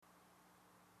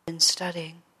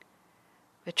studying,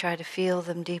 but try to feel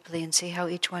them deeply and see how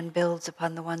each one builds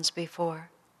upon the ones before.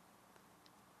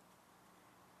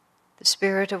 The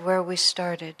spirit of where we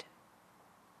started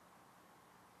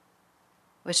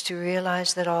was to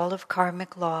realize that all of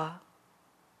karmic law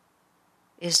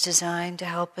is designed to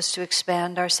help us to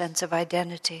expand our sense of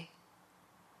identity.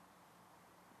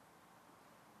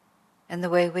 And the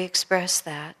way we express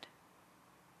that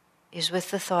is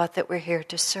with the thought that we're here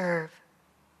to serve.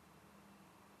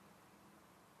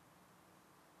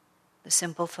 The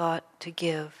simple thought to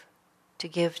give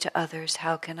to others.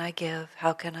 How can I give?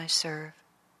 How can I serve?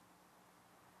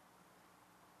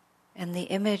 And the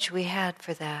image we had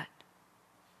for that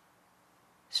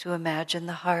is to imagine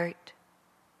the heart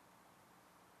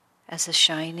as a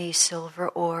shiny silver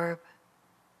orb.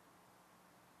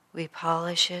 We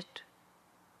polish it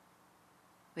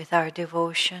with our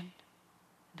devotion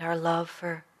and our love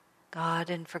for God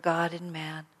and for God in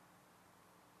man.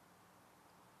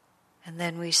 And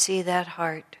then we see that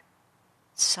heart,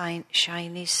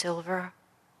 shiny silver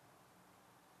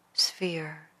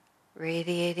sphere,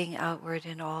 radiating outward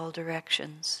in all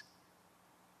directions.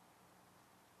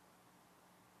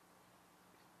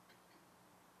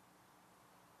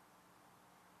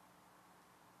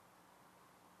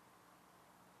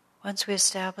 Once we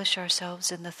establish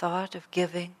ourselves in the thought of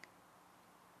giving,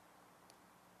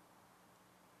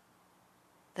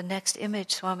 the next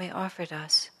image Swami offered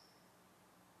us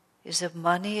is of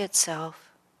money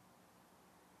itself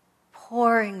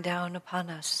pouring down upon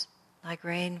us like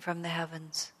rain from the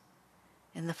heavens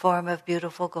in the form of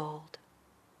beautiful gold.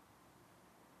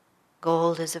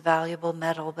 Gold is a valuable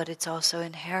metal, but it's also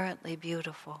inherently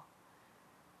beautiful.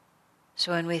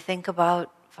 So when we think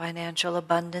about financial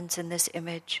abundance in this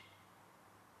image,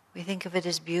 we think of it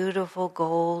as beautiful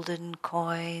golden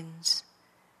coins,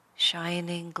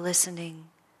 shining, glistening,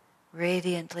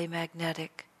 radiantly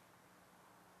magnetic.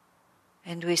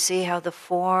 And we see how the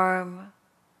form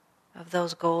of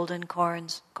those golden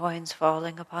coins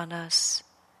falling upon us,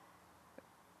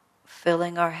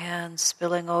 filling our hands,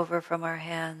 spilling over from our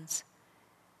hands,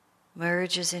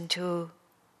 merges into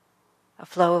a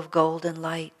flow of golden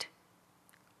light.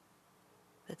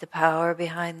 That the power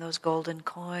behind those golden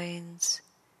coins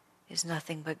is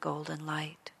nothing but golden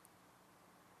light.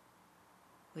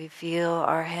 We feel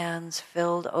our hands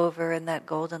filled over and that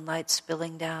golden light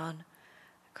spilling down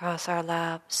across our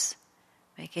laps,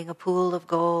 making a pool of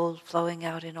gold flowing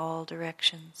out in all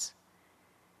directions.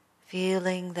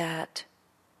 Feeling that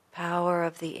power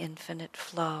of the infinite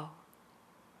flow.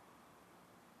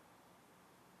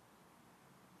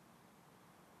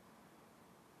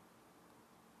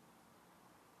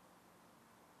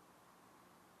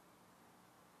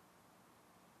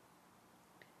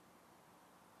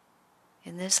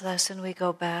 In this lesson we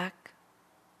go back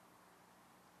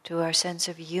to our sense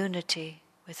of unity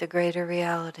with a greater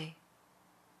reality.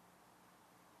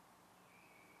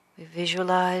 We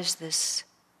visualize this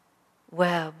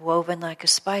web woven like a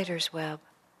spider's web,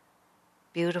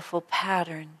 beautiful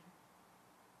pattern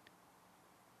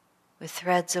with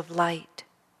threads of light,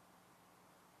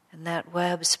 and that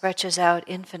web stretches out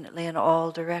infinitely in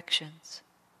all directions.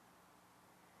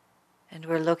 And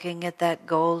we're looking at that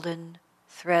golden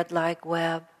thread-like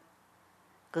web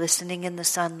glistening in the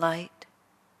sunlight,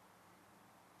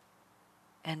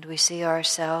 and we see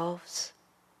ourselves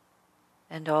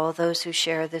and all those who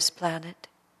share this planet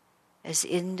as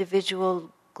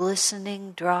individual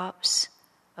glistening drops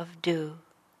of dew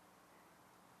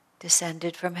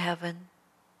descended from heaven,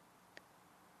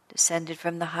 descended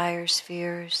from the higher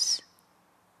spheres,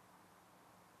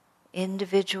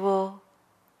 individual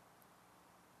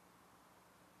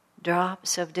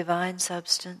drops of divine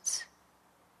substance,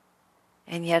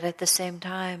 and yet at the same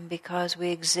time, because we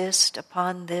exist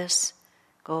upon this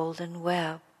golden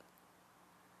web,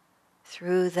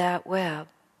 through that web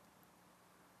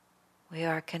we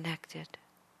are connected.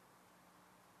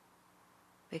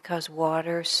 Because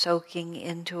water soaking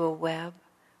into a web,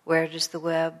 where does the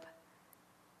web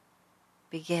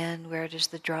begin? Where does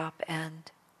the drop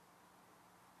end?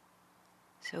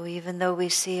 So even though we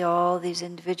see all these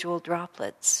individual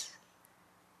droplets,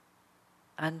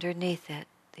 underneath it,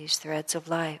 these threads of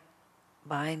light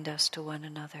bind us to one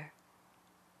another.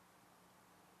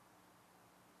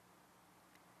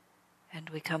 And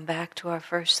we come back to our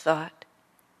first thought,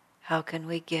 how can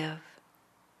we give?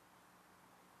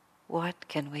 What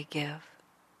can we give?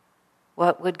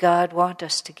 What would God want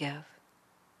us to give?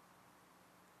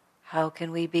 How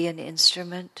can we be an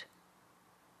instrument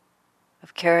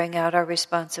of carrying out our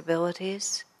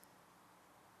responsibilities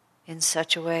in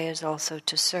such a way as also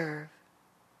to serve?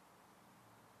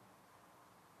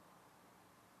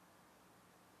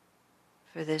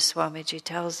 For this, Swamiji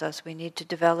tells us we need to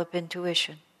develop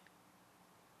intuition,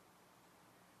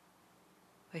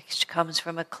 which comes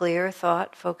from a clear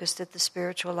thought focused at the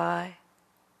spiritual eye.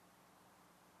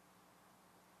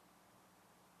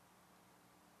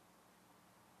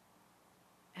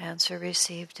 Answer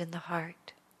received in the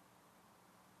heart.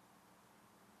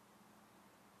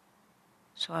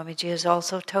 Swamiji has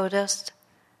also told us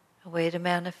a way to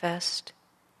manifest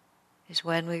is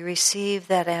when we receive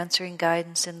that answering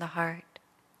guidance in the heart,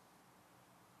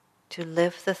 to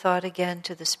lift the thought again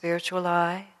to the spiritual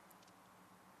eye,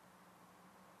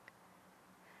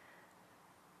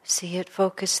 see it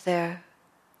focus there,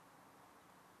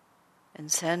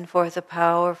 and send forth a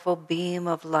powerful beam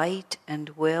of light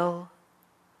and will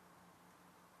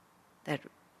that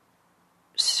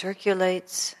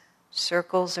circulates,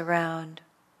 circles around,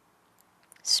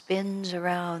 spins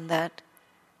around that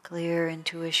clear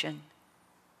intuition.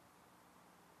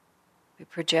 We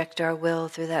project our will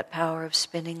through that power of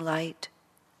spinning light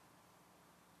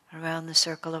around the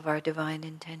circle of our divine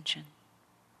intention.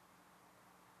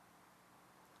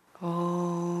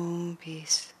 Om,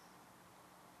 peace.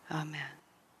 Amen.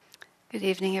 Good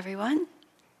evening, everyone.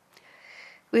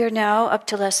 We are now up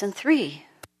to Lesson 3.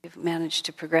 We've managed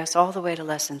to progress all the way to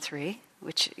Lesson 3,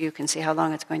 which you can see how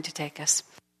long it's going to take us.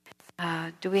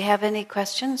 Do we have any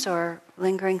questions or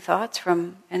lingering thoughts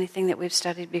from anything that we've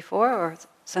studied before or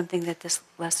something that this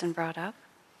lesson brought up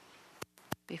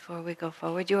before we go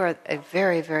forward? You are a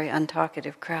very, very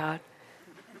untalkative crowd.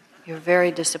 You're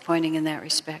very disappointing in that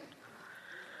respect.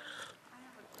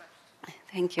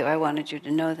 Thank you. I wanted you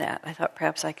to know that. I thought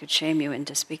perhaps I could shame you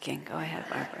into speaking. Go ahead,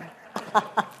 Barbara.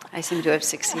 I seem to have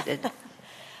succeeded.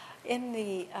 In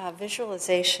the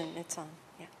visualization, it's on.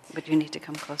 Yeah. But you need to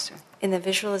come closer. In the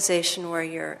visualization where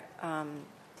you're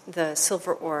the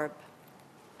silver orb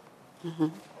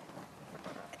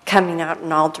coming out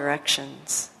in all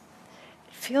directions,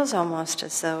 it feels almost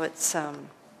as though it's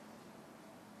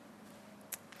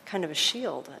kind of a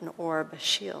shield, an orb, a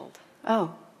shield.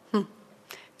 Oh,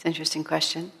 it's an interesting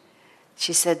question.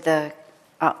 She said the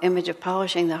image of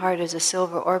polishing the heart as a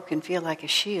silver orb can feel like a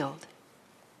shield.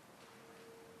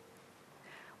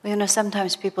 Well,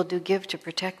 sometimes people do give to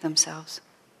protect themselves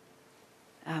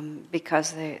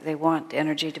because they want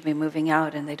energy to be moving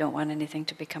out and they don't want anything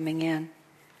to be coming in.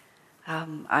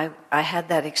 I had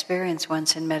that experience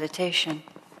once in meditation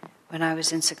when I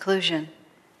was in seclusion,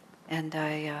 and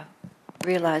I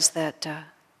realized that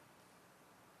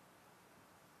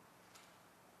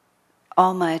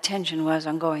all my attention was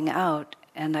on going out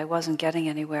and I wasn't getting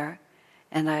anywhere,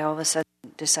 and I all of a sudden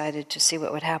decided to see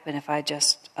what would happen if I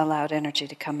just allowed energy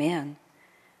to come in.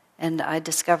 And I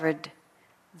discovered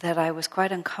that I was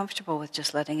quite uncomfortable with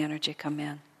just letting energy come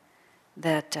in.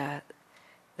 That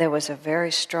there was a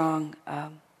very strong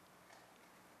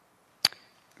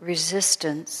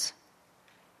resistance,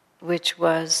 which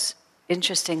was,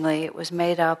 interestingly, it was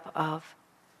made up of,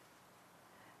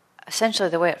 essentially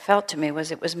the way it felt to me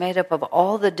was it was made up of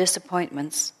all the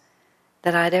disappointments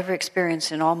that I'd ever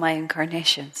experienced in all my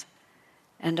incarnations.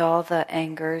 And all the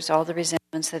angers, all the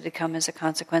resentments that had come as a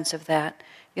consequence of that.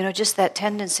 Just that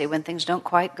tendency when things don't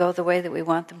quite go the way that we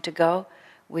want them to go,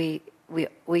 we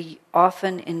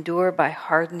often endure by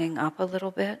hardening up a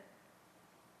little bit.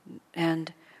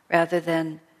 And rather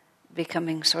than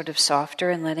becoming sort of softer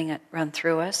and letting it run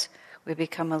through us, we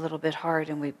become a little bit hard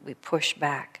and we push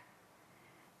back.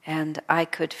 And I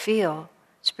could feel,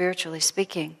 spiritually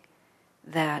speaking,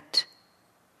 that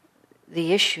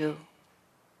the issue,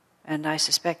 and I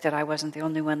suspect that I wasn't the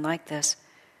only one like this,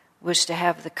 was to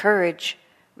have the courage,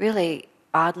 really,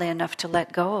 oddly enough, to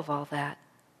let go of all that.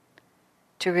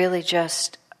 To really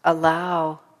just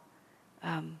allow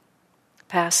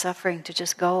past suffering to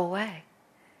just go away,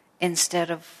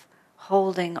 instead of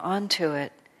holding on to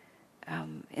it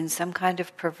in some kind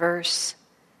of perverse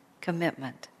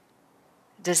commitment.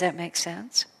 Does that make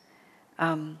sense?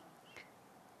 Let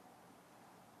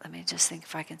me just think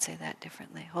if I can say that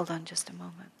differently. Hold on just a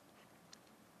moment.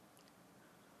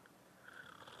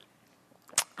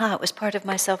 It was part of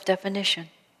my self-definition.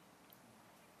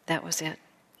 That was it.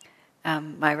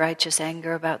 My righteous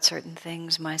anger about certain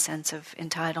things, my sense of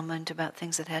entitlement about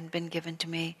things that hadn't been given to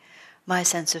me, my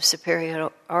sense of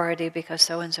superiority because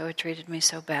so-and-so had treated me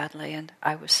so badly and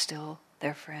I was still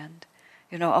their friend.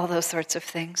 All those sorts of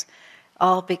things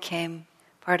all became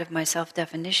part of my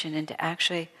self-definition, and to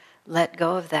actually let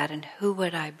go of that, and who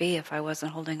would I be if I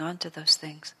wasn't holding on to those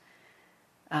things?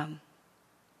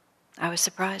 I was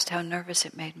surprised how nervous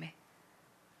it made me.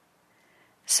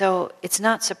 So it's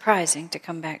not surprising, to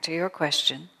come back to your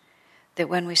question, that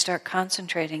when we start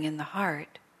concentrating in the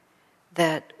heart,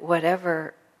 that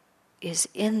whatever is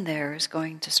in there is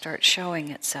going to start showing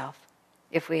itself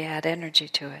if we add energy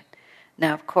to it.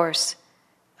 Now, of course,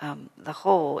 the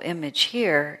whole image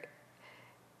here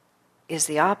is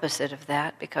the opposite of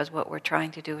that, because what we're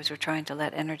trying to do is we're trying to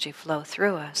let energy flow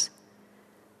through us.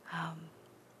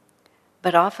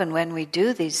 But often when we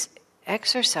do these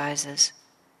exercises,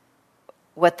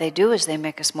 what they do is they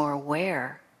make us more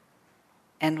aware.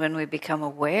 And when we become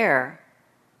aware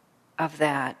of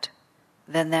that,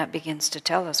 then that begins to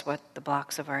tell us what the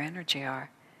blocks of our energy are.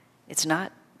 It's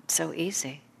not so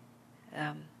easy.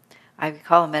 I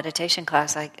recall a meditation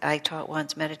class I taught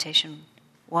once, Meditation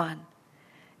 1.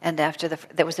 And after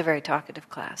that was a very talkative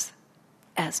class,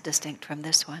 as distinct from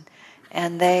this one.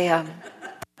 And they,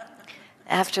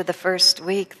 after the first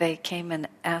week, they came and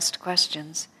asked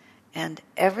questions. And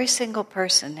every single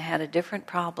person had a different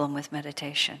problem with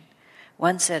meditation.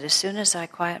 One said, as soon as I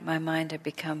quiet my mind, I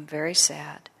become very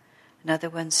sad. Another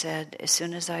one said, as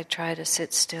soon as I try to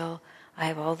sit still, I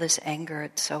have all this anger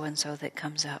at so-and-so that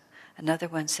comes up. Another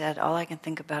one said, all I can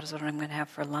think about is what I'm going to have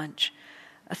for lunch.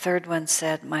 A third one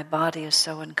said, my body is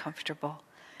so uncomfortable.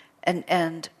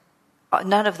 And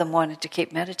none of them wanted to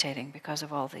keep meditating because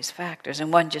of all these factors.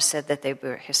 And one just said that they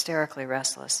were hysterically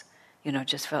restless.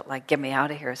 Just felt like, get me out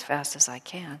of here as fast as I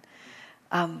can.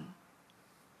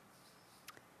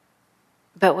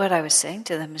 But what I was saying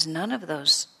to them is none of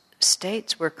those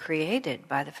states were created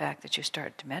by the fact that you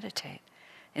start to meditate.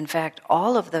 In fact,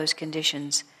 all of those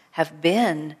conditions have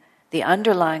been the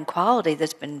underlying quality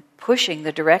that's been pushing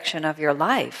the direction of your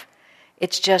life.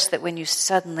 It's just that when you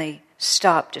suddenly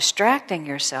stop distracting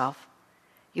yourself,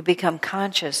 you become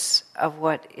conscious of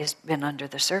what has been under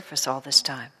the surface all this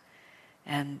time.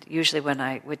 And usually when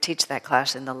I would teach that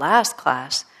class, in the last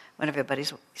class, when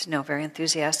everybody's very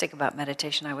enthusiastic about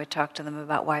meditation, I would talk to them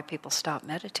about why people stop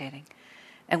meditating.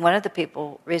 And one of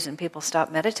the reason people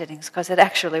stop meditating is because it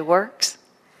actually works,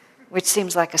 which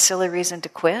seems like a silly reason to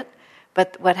quit.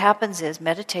 But what happens is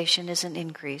meditation is an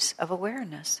increase of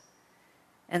awareness.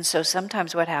 And so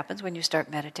sometimes what happens when you start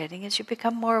meditating is you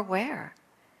become more aware.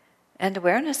 And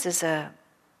awareness is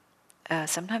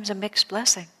sometimes a mixed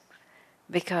blessing.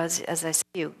 Because, as I say,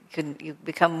 you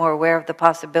become more aware of the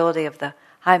possibility of the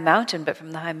high mountain, but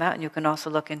from the high mountain you can also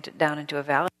look down into a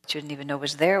valley that you didn't even know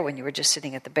was there when you were just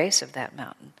sitting at the base of that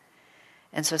mountain.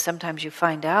 And so sometimes you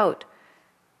find out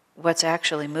what's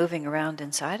actually moving around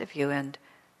inside of you, and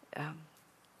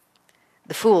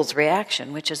the fool's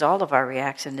reaction, which is all of our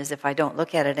reaction, is if I don't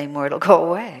look at it anymore, it'll go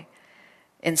away,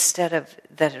 instead of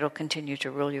that it'll continue to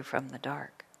rule you from the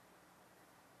dark.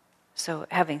 So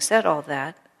having said all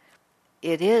that,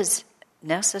 it is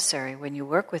necessary when you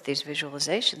work with these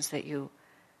visualizations that you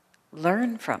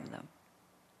learn from them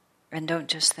and don't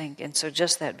just think. And so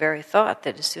just that very thought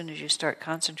that as soon as you start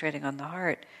concentrating on the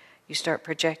heart, you start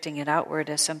projecting it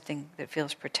outward as something that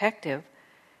feels protective,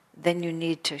 then you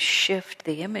need to shift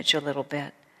the image a little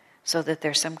bit so that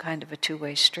there's some kind of a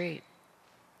two-way street.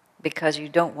 Because you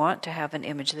don't want to have an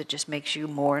image that just makes you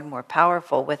more and more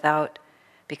powerful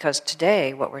because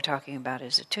today what we're talking about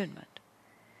is attunement.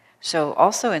 So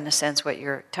also in a sense what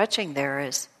you're touching there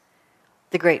is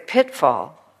the great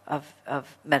pitfall of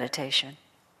meditation,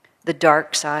 the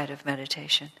dark side of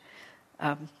meditation.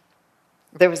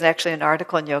 There was actually an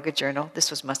article in Yoga Journal,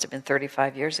 must have been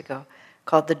 35 years ago,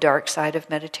 called The Dark Side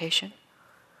of Meditation.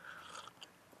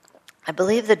 I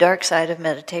believe the dark side of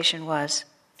meditation was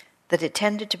that it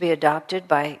tended to be adopted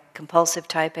by compulsive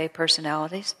type A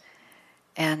personalities,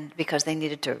 and because they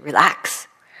needed to relax.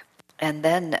 And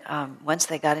then once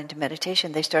they got into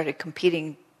meditation, they started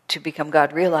competing to become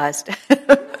God-realized.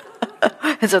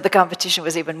 And so the competition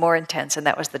was even more intense, and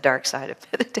that was the dark side of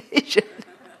meditation.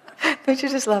 Don't you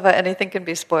just love how anything can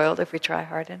be spoiled if we try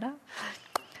hard enough?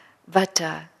 But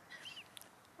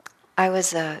I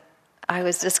was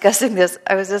discussing this.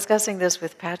 I was discussing this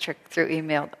with Patrick through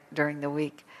email during the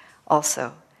week,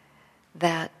 also,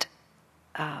 that.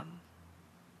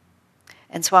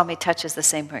 And Swami touches the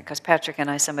same point, because Patrick and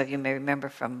I, some of you may remember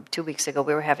from 2 weeks ago,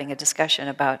 we were having a discussion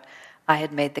about, I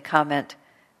had made the comment,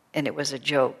 and it was a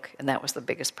joke, and that was the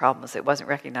biggest problem, was it wasn't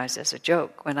recognized as a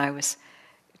joke. When I was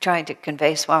trying to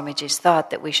convey Swamiji's thought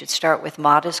that we should start with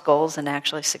modest goals and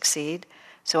actually succeed,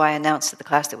 so I announced to the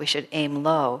class that we should aim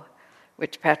low,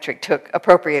 which Patrick took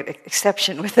appropriate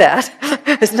exception with that.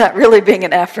 It's not really being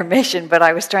an affirmation, but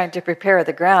I was trying to prepare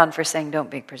the ground for saying, don't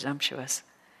be presumptuous.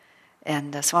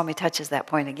 And Swami touches that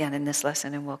point again in this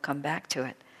lesson, and we'll come back to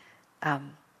it.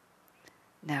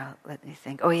 Now, let me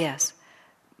think. Oh, yes.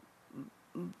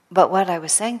 But what I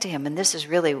was saying to him, and this is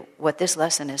really what this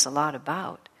lesson is a lot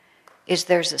about, is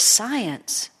there's a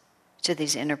science to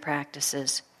these inner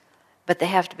practices, but they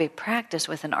have to be practiced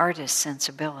with an artist's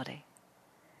sensibility.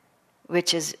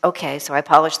 which is, okay, so I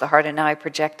polish the heart and now I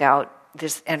project out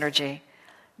this energy.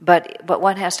 But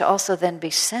one has to also then be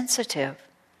sensitive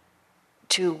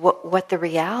to what the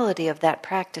reality of that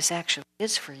practice actually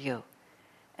is for you.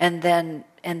 And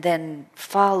then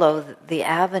follow the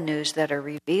avenues that are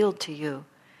revealed to you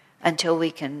until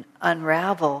we can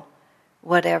unravel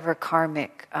whatever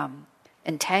karmic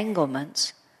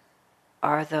entanglements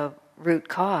are the root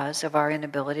cause of our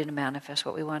inability to manifest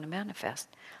what we want to manifest.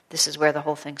 This is where the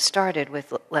whole thing started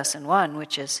with lesson 1,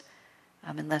 which is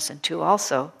in lesson 2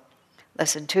 also.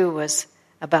 Lesson 2 was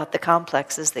about the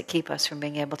complexes that keep us from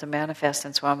being able to manifest,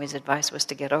 and Swami's advice was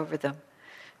to get over them.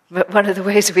 But one of the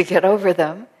ways we get over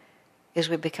them is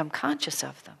we become conscious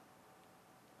of them.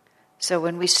 So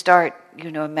when we start,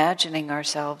 imagining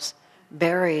ourselves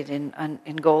buried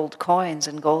in gold coins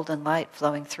and golden light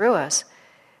flowing through us,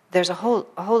 there's a whole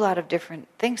lot of different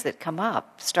things that come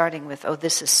up, starting with, oh,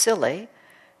 this is silly,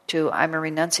 to I'm a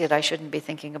renunciate, I shouldn't be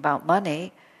thinking about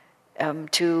money,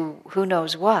 to who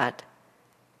knows what.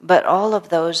 But all of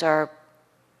those are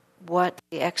what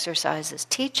the exercises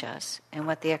teach us, and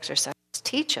what the exercises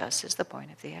teach us is the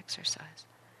point of the exercise.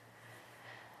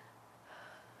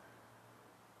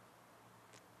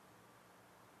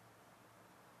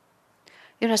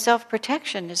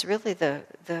 Self-protection is really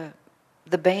the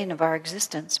bane of our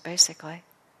existence, basically.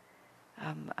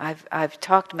 I've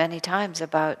talked many times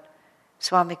about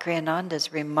Swami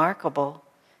Kriyananda's remarkable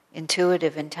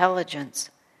intuitive intelligence,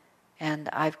 and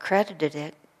I've credited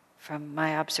it, from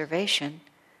my observation,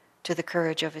 to the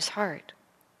courage of his heart.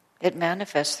 It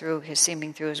manifests through his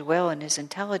will and his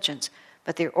intelligence,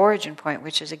 but the origin point,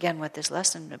 which is again what this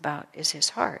lesson is about, is his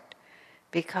heart.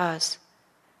 Because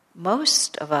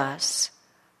most of us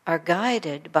are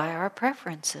guided by our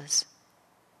preferences.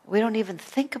 We don't even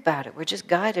think about it. We're just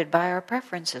guided by our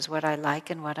preferences, what I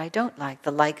like and what I don't like,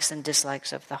 the likes and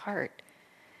dislikes of the heart.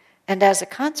 And as a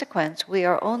consequence, we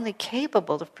are only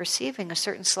capable of perceiving a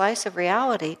certain slice of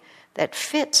reality that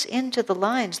fits into the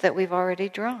lines that we've already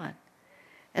drawn.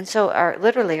 And so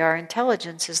our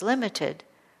intelligence is limited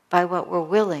by what we're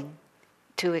willing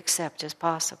to accept as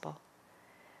possible.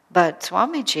 But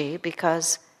Swamiji,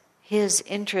 because his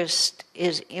interest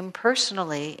is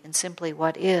impersonally in simply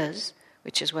what is,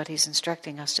 which is what he's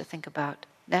instructing us to think about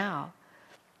now,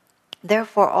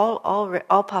 therefore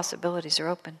all possibilities are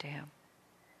open to him.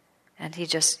 And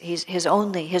his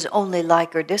only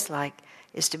like or dislike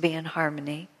is to be in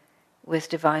harmony with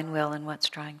divine will and what's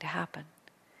trying to happen.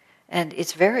 And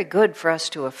it's very good for us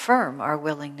to affirm our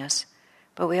willingness,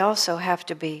 but we also have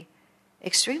to be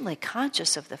extremely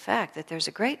conscious of the fact that there's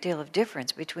a great deal of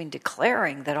difference between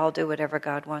declaring that I'll do whatever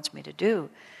God wants me to do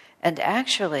and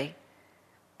actually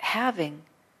having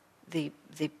the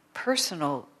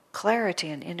personal clarity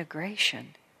and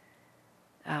integration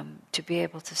to be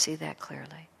able to see that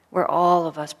clearly. We're all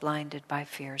of us blinded by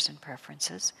fears and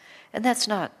preferences. And that's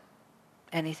not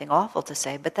anything awful to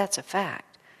say, but that's a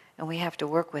fact. And we have to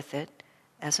work with it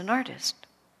as an artist.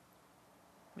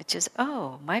 Which is,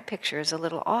 oh, my picture is a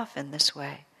little off in this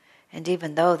way. And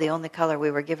even though the only color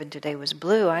we were given today was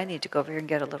blue, I need to go over here and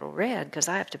get a little red because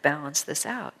I have to balance this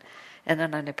out. And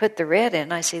then when I put the red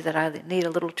in, I see that I need a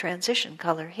little transition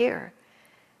color here.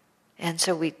 And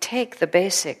so we take the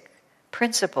basic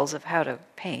principles of how to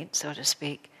paint, so to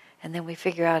speak, and then we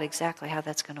figure out exactly how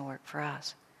that's going to work for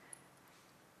us.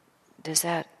 Does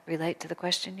that relate to the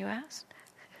question you asked?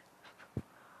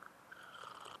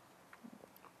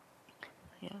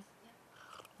 Yeah.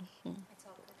 Mm-hmm.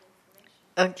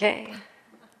 Okay.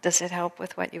 Does it help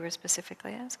with what you were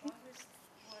specifically asking?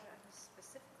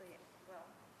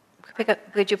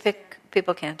 Could you pick?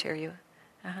 People can't hear you.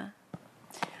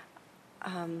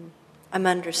 I'm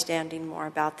understanding more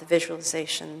about the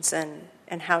visualizations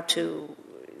and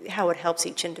how it helps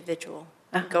each individual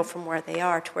go from where they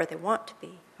are to where they want to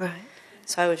be. Right.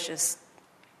 So I was just,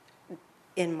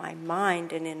 in my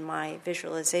mind and in my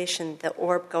visualization, the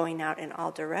orb going out in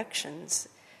all directions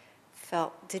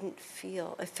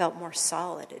it felt more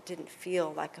solid. It didn't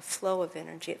feel like a flow of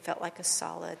energy. It felt like a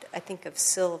solid. I think of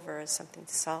silver as something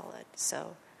solid.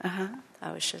 So I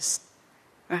was just...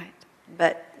 Right.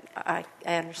 But I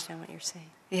understand what you're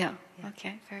saying. Yeah.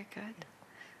 Okay, very good.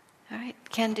 All right.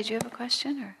 Ken, did you have a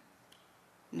question or?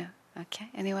 No. Okay.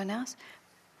 Anyone else?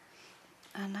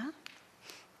 Anna?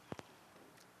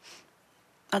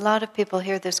 A lot of people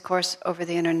hear this course over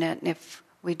the internet, and if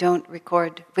we don't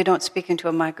speak into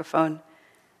a microphone,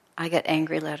 I get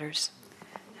angry letters.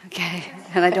 Okay?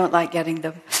 And I don't like getting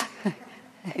them.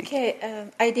 Okay,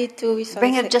 I did 2 visualizations.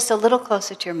 Bring it just a little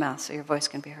closer to your mouth so your voice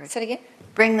can be heard. Say it again?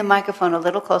 Bring the microphone a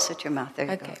little closer to your mouth. There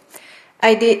you go.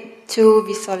 I did 2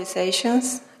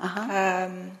 visualizations.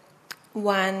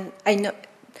 one, I know,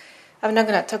 I'm not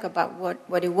going to talk about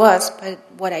what it was, but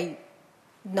what I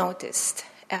noticed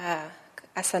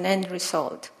as an end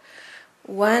result.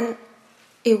 One,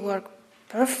 it worked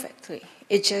perfectly.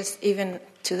 It just, even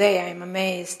today, I'm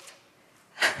amazed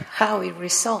how it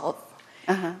resolved.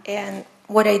 Uh-huh. And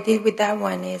what I did with that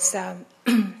one is,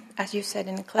 as you said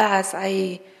in class,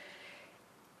 I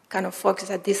kind of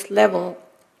focused at this level.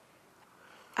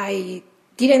 I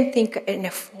didn't think in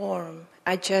a form.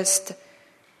 I just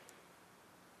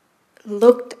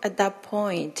looked at that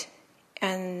point,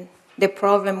 and the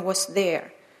problem was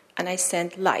there, and I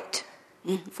sent light.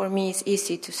 Mm-hmm. For me, it's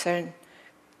easy to send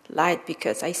light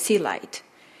because I see light.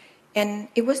 And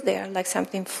it was there, like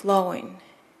something flowing.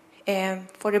 And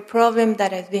for the problem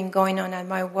that has been going on at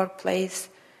my workplace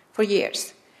for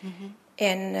years. Mm-hmm.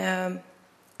 And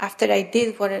after I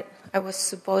did what I was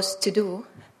supposed to do,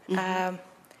 mm-hmm.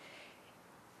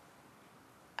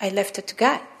 I left it to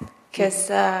God. Because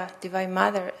Divine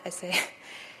Mother, I say,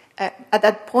 at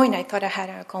that point I thought I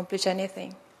hadn't accomplished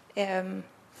anything. And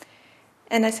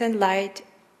I sent light,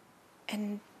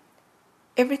 and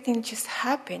everything just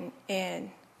happened.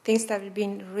 And things that had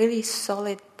been really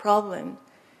solid problem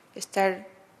started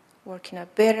working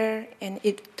out better, and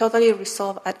it totally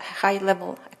resolved at a high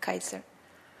level at Kaiser.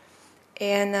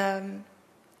 And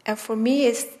for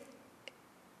me,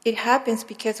 it happens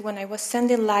because when I was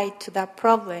sending light to that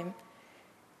problem,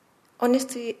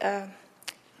 honestly,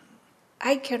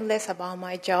 I care less about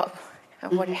my job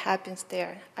and what happens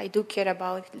there. I do care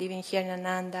about living here in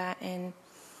Ananda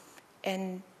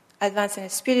and advancing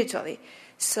spiritually.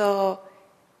 So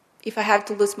if I have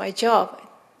to lose my job,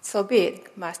 so be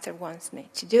it. Master wants me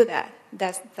to do that.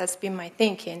 That's been my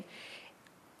thinking.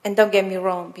 And don't get me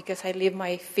wrong, because I leave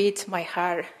my feet, my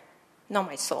heart, not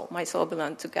my soul. My soul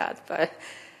belongs to God, but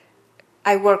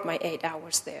I work my 8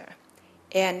 hours there.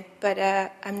 But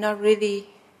I'm not really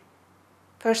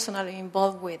personally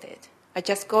involved with it. I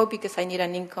just go because I need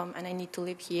an income and I need to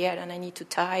live here and I need to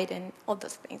tithe and all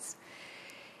those things.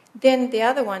 Then the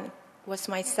other one was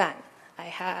my son. I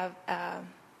have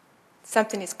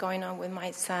something is going on with my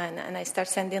son, and I start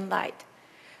sending light.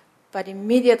 But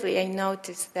immediately I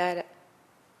noticed that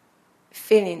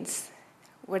feelings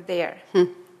were there.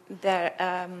 That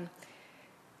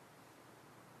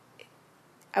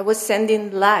I was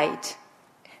sending light,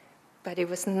 but it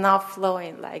was not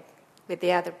flowing like with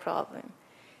the other problem.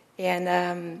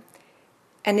 And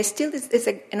it still is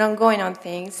an ongoing on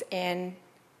things. And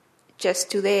just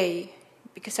today,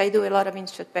 because I do a lot of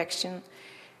introspection,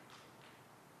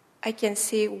 I can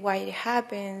see why it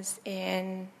happens,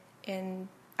 and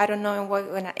I don't know where we're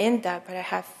going to end up, but I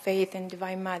have faith in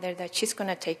Divine Mother that she's going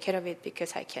to take care of it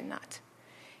because I cannot.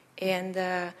 And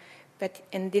but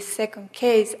in this second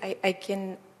case, I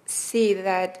can see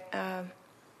that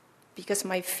because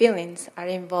my feelings are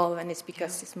involved, and it's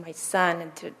because it's my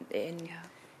son, and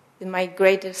my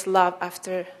greatest love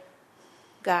after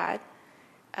God,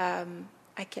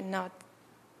 I cannot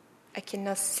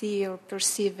see or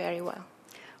perceive very well.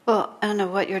 Well, Anna,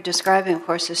 what you're describing, of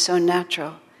course, is so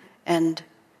natural, and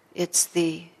it's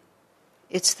the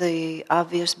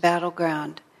obvious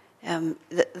battleground.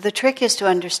 The trick is to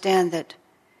understand that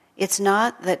it's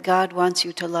not that God wants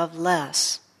you to love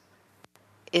less.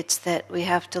 It's that we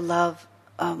have to love.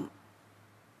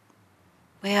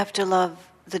 We have to love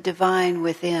the divine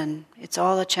within. It's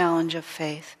all a challenge of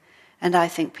faith, and I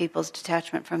think people's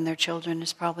detachment from their children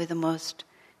is probably the most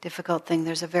difficult thing.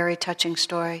 There's a very touching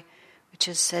story, which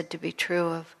is said to be true,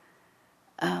 of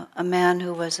a man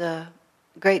who was a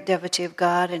great devotee of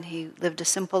God, and he lived a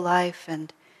simple life,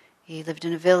 and he lived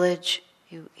in a village.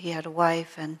 He had a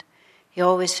wife, and he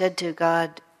always said to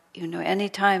God, any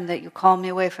time that you call me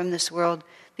away from this world,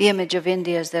 the image of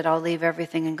India is that I'll leave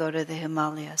everything and go to the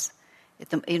Himalayas. At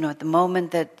the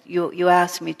moment that you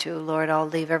ask me to, Lord, I'll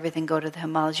leave everything, go to the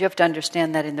Himalayas. You have to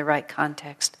understand that in the right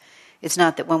context. It's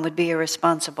not that one would be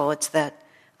irresponsible, it's that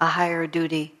a higher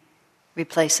duty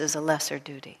replaces a lesser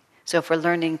duty. So if we're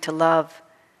learning to love,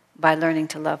 by learning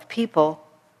to love people,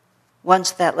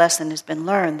 once that lesson has been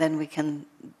learned, then we can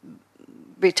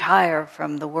retire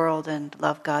from the world and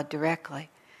love God directly.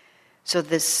 So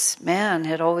this man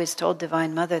had always told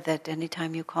Divine Mother that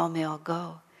anytime you call me, I'll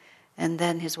go. And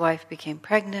then his wife became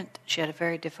pregnant. She had a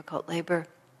very difficult labor.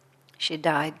 She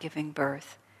died giving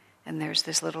birth. And there's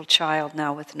this little child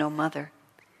now with no mother.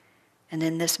 And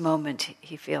in this moment,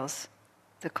 he feels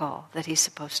the call that he's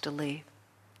supposed to leave.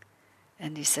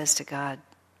 And he says to God,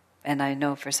 and I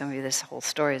know for some of you this whole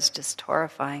story is just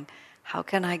horrifying, how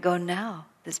can I go now?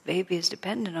 This baby is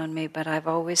dependent on me, but I've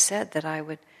always said that I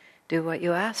would do what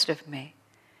you asked of me.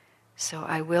 So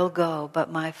I will go,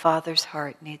 but my father's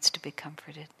heart needs to be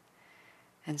comforted.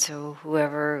 And so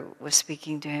whoever was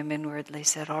speaking to him inwardly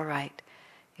said, all right,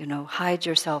 hide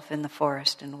yourself in the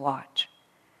forest and watch.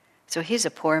 So he's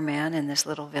a poor man in this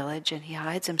little village, and he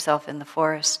hides himself in the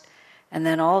forest. And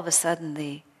then all of a sudden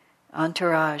the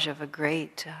entourage of a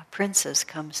great princess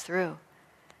comes through,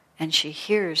 and she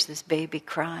hears this baby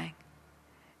crying.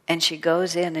 And she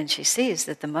goes in and she sees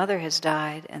that the mother has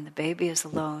died and the baby is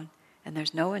alone and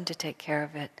there's no one to take care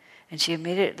of it. And she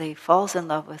immediately falls in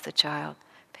love with the child,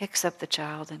 picks up the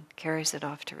child and carries it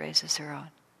off to raise as her own.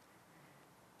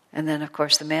 And then, of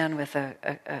course, the man with a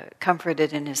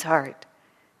comforted in his heart,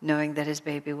 knowing that his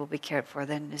baby will be cared for,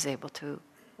 then is able to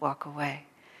walk away.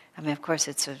 I mean, of course,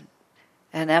 it's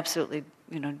an absolutely,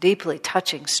 deeply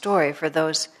touching story for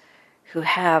those who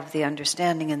have the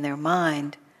understanding in their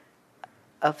mind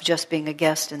of just being a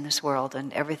guest in this world,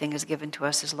 and everything is given to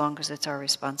us as long as it's our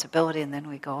responsibility, and then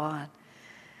we go on.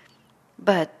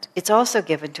 But it's also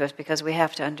given to us because we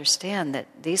have to understand that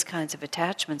these kinds of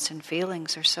attachments and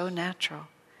feelings are so natural.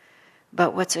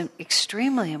 But what's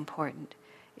extremely important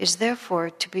is therefore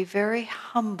to be very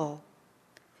humble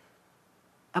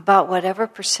about whatever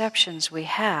perceptions we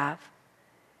have,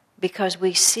 because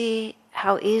we see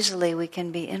how easily we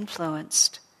can be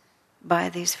influenced by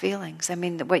these feelings. I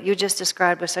mean, what you just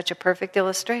described was such a perfect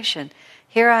illustration.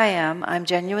 Here I am, I'm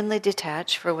genuinely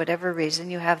detached for whatever reason,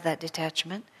 you have that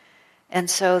detachment. And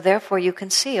so therefore you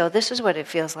can see, this is what it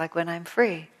feels like when I'm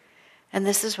free. And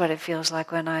this is what it feels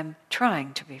like when I'm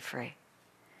trying to be free.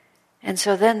 And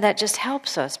so then that just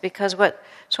helps us, because what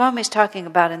Swami's talking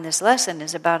about in this lesson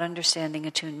is about understanding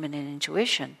attunement and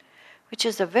intuition, which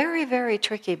is a very, very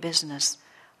tricky business.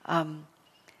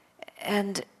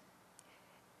 And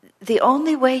the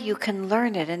only way you can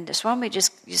learn it, and Swami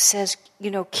just says,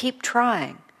 keep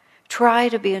trying. Try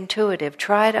to be intuitive,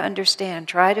 try to understand,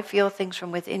 try to feel things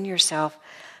from within yourself.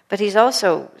 But he's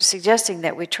also suggesting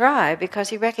that we try because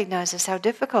he recognizes how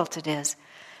difficult it is.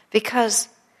 Because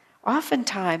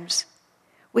oftentimes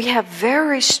we have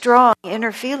very strong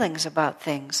inner feelings about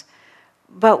things,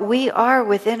 but we are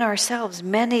within ourselves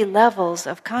many levels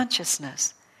of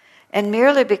consciousness. And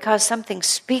merely because something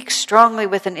speaks strongly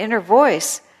with an inner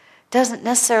voice doesn't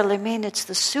necessarily mean it's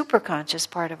the superconscious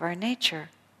part of our nature.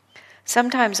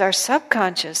 Sometimes our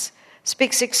subconscious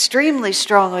speaks extremely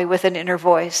strongly with an inner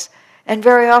voice, and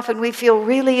very often we feel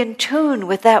really in tune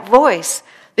with that voice,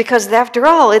 because after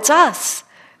all, it's us.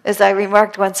 As I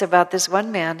remarked once about this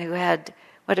one man who had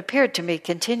what appeared to me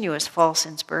continuous false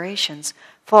inspirations,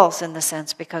 false in the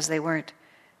sense because they weren't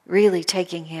really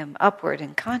taking him upward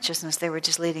in consciousness, they were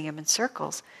just leading him in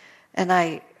circles. And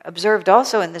I observed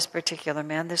also in this particular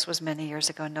man, this was many years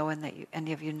ago, no one that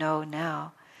any of you know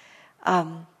now,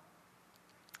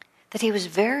 that he was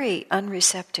very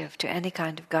unreceptive to any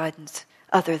kind of guidance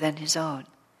other than his own.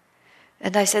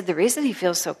 And I said the reason he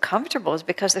feels so comfortable is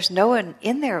because there's no one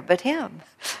in there but him.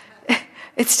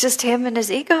 It's just him and his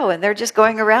ego, and they're just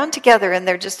going around together, and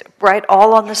they're just right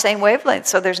all on the same wavelength,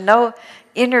 so there's no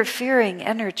interfering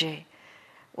energy.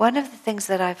 One of the things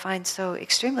that I find so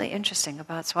extremely interesting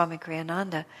about Swami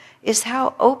Kriyananda is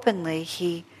how openly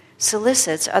he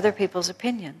solicits other people's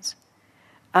opinions.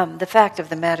 The fact of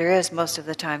the matter is, most of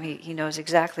the time he knows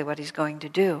exactly what he's going to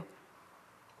do.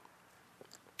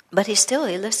 But he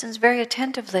listens very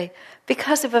attentively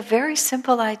because of a very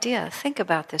simple idea. Think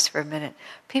about this for a minute.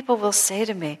 People will say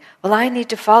to me, well, I need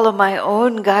to follow my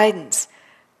own guidance.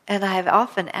 And I have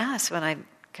often asked when I'm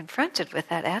confronted with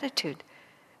that attitude,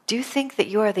 do you think that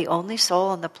you are the only soul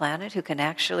on the planet who can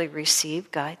actually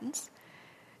receive guidance?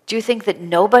 Do you think that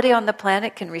nobody on the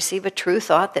planet can receive a true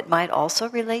thought that might also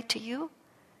relate to you?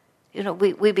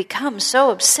 We become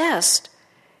so obsessed,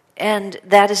 and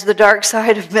that is the dark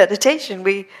side of meditation.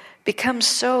 We become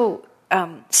so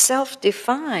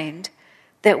self-defined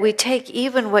that we take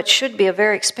even what should be a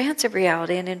very expansive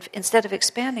reality, and instead of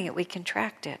expanding it, we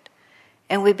contract it.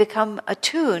 And we become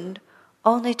attuned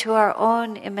only to our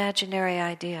own imaginary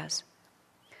ideas.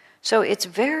 So it's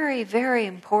very, very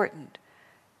important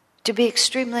to be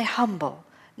extremely humble,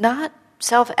 not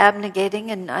self-abnegating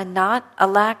and not a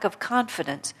lack of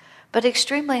confidence, but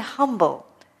extremely humble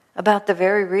about the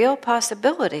very real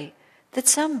possibility that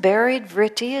some buried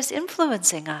vritti is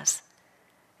influencing us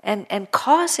and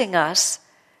causing us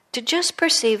to just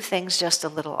perceive things just a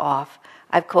little off.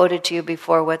 I've quoted to you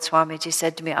before what Swamiji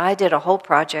said to me. I did a whole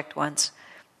project once.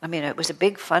 I mean, it was a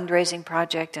big fundraising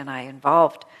project, and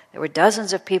there were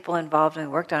dozens of people involved, and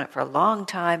we worked on it for a long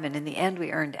time, and in the end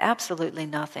we earned absolutely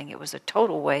nothing. It was a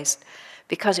total waste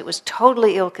because it was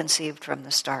totally ill-conceived from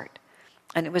the start.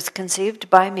 And it was conceived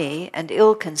by me and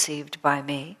ill-conceived by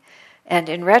me. And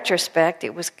in retrospect,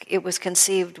 it was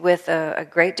conceived with a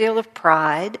great deal of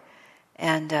pride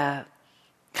and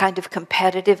kind of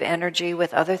competitive energy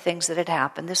with other things that had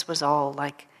happened. This was all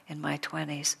like in my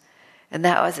 20s. And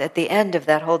that was at the end of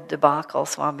that whole debacle,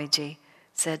 Swamiji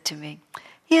said to me,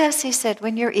 yes, he said,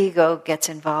 when your ego gets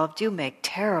involved, you make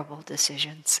terrible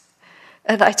decisions.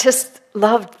 And I just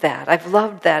loved that. I've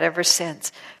loved that ever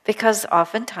since. Because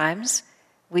oftentimes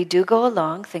we do go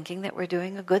along thinking that we're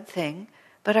doing a good thing,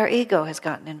 but our ego has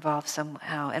gotten involved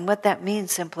somehow. And what that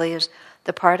means simply is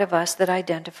the part of us that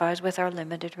identifies with our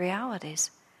limited realities.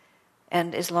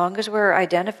 And as long as we're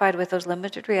identified with those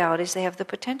limited realities, they have the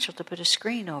potential to put a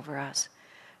screen over us.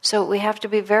 So we have to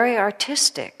be very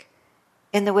artistic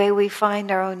in the way we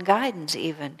find our own guidance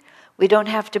even. We don't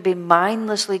have to be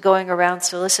mindlessly going around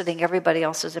soliciting everybody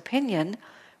else's opinion,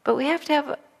 but we have to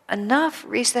have enough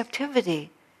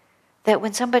receptivity that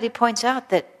when somebody points out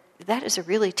that that is a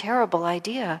really terrible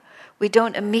idea, we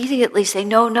don't immediately say,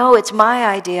 no, it's my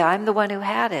idea, I'm the one who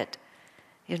had it.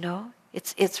 You know,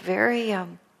 it's very...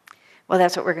 Well,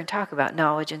 that's what we're going to talk about,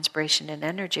 knowledge, inspiration, and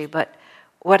energy. But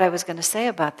what I was going to say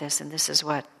about this, and this is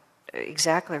what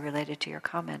exactly related to your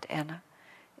comment, Anna,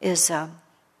 is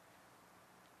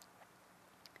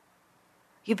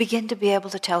you begin to be able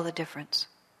to tell the difference.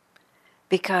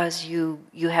 Because you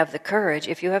have the courage,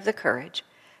 if you have the courage,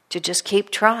 to just keep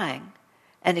trying.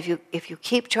 And if you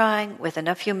keep trying with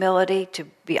enough humility to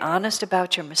be honest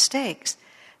about your mistakes,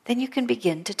 then you can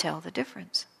begin to tell the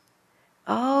difference.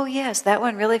 Oh yes, that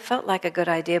one really felt like a good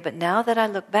idea, but now that I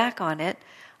look back on it,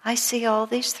 I see all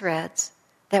these threads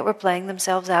that were playing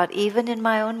themselves out even in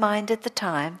my own mind at the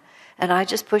time, and I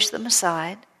just push them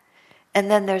aside. And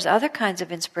then there's other kinds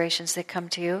of inspirations that come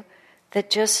to you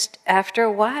that just after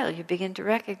a while you begin to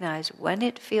recognize when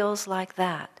it feels like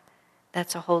that,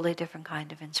 that's a wholly different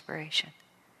kind of inspiration.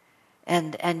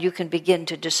 And you can begin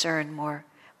to discern more.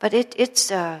 But it's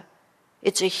a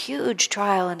huge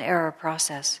trial and error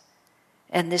process.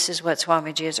 And this is what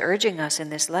Swamiji is urging us in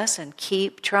this lesson.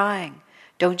 Keep trying.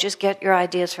 Don't just get your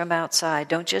ideas from outside.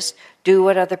 Don't just do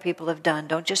what other people have done.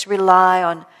 Don't just rely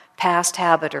on past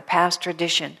habit or past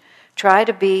tradition. Try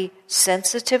to be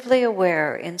sensitively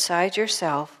aware inside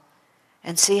yourself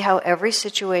and see how every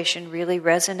situation really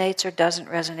resonates or doesn't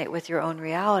resonate with your own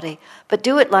reality. But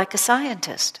do it like a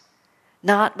scientist.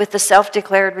 Not with the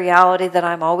self-declared reality that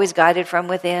I'm always guided from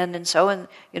within and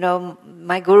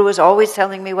my guru is always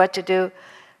telling me what to do.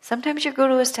 Sometimes your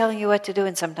guru is telling you what to do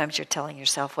and sometimes you're telling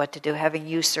yourself what to do, having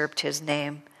usurped his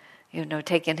name,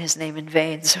 taken his name in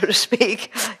vain, so to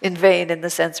speak. In vain in the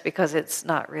sense because it's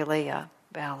not really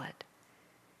valid.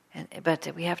 But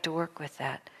we have to work with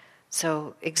that.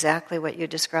 So exactly what you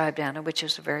described, Anna, which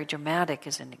is very dramatic,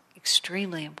 is an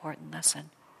extremely important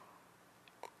lesson.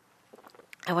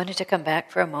 I wanted to come back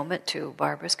for a moment to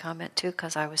Barbara's comment too,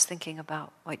 because I was thinking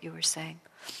about what you were saying.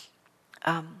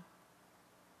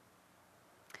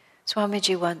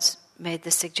 Swamiji once made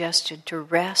the suggestion to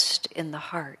rest in the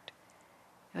heart.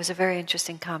 It was a very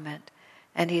interesting comment.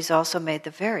 And he's also made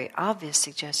the very obvious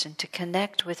suggestion to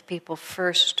connect with people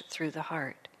first through the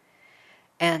heart.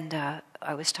 And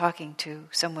I was talking to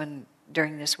someone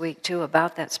during this week too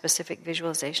about that specific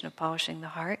visualization of polishing the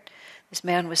heart. This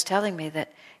man was telling me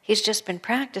that he's just been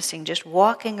practicing, just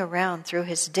walking around through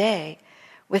his day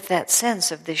with that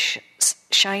sense of this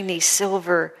shiny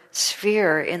silver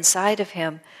sphere inside of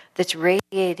him that's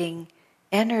radiating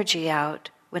energy out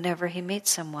whenever he meets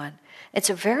someone. It's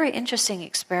a very interesting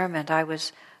experiment. I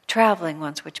was traveling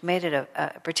once, which made it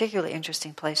a particularly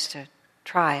interesting place to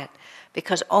try it,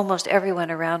 because almost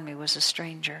everyone around me was a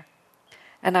stranger.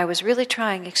 And I was really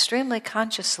trying extremely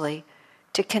consciously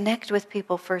to connect with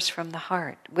people first from the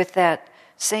heart, with that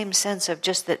same sense of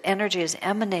just that energy is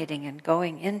emanating and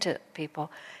going into people.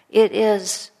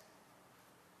 It's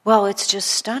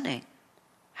just stunning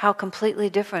how completely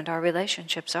different our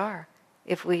relationships are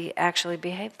if we actually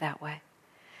behave that way.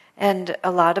 And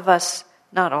a lot of us,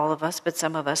 not all of us, but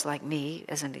some of us, like me,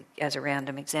 as a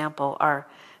random example, are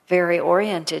very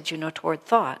oriented, toward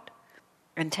thought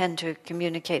and tend to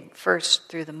communicate first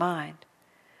through the mind.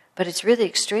 But it's really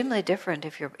extremely different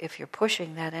if you're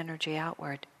pushing that energy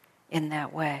outward in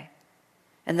that way.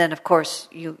 And then, of course,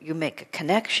 you make a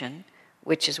connection,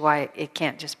 which is why it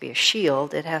can't just be a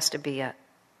shield. It has to be a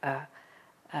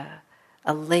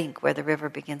link where the river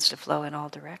begins to flow in all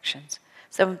directions.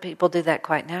 Some people do that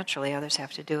quite naturally. Others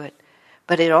have to do it.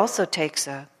 But it also takes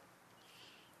a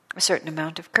certain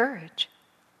amount of courage,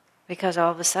 because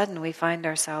all of a sudden we find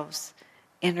ourselves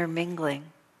intermingling.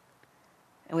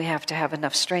 And we have to have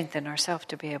enough strength in ourselves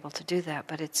to be able to do that.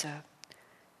 But it's a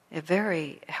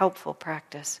very helpful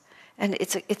practice. And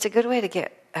it's a good way to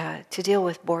get to deal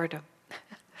with boredom.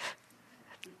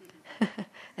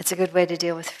 It's a good way to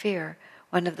deal with fear.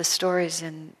 One of the stories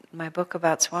in my book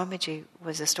about Swamiji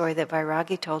was a story that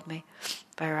Vairagi told me.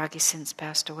 Vairagi since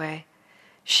passed away.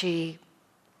 She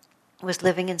was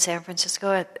living in San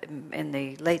Francisco in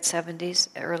the late 70s,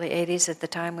 early 80s, at the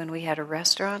time when we had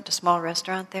a small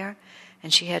restaurant there,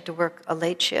 and she had to work a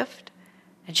late shift,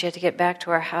 and she had to get back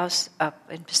to our house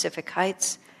up in Pacific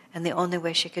Heights, and the only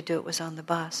way she could do it was on the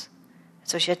bus.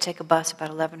 So she had to take a bus about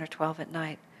 11 or 12 at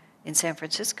night in San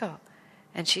Francisco.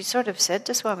 And she sort of said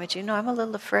to Swamiji, I'm a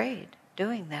little afraid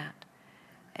doing that.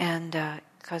 And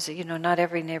because, not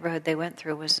every neighborhood they went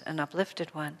through was an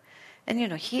uplifted one. And,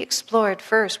 he explored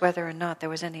first whether or not there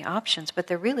was any options, but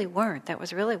there really weren't. That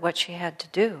was really what she had to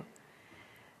do.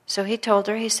 So he told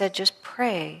her, he said, just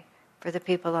pray for the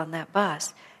people on that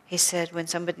bus. He said, when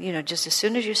somebody, just as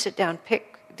soon as you sit down,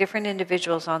 pick different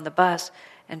individuals on the bus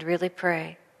and really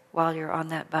pray while you're on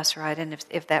that bus ride. And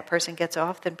if that person gets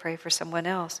off, then pray for someone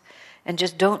else. And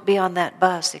just don't be on that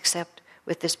bus except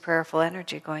with this prayerful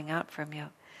energy going out from you.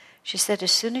 She said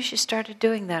as soon as she started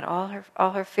doing that, all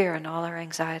her fear and all her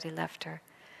anxiety left her.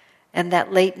 And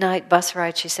that late night bus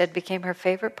ride, she said, became her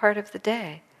favorite part of the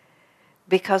day.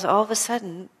 Because all of a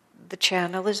sudden, the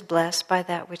channel is blessed by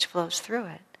that which flows through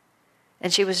it.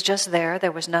 And she was just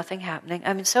there was nothing happening.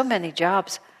 I mean, so many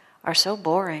jobs are so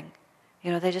boring.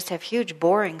 They just have huge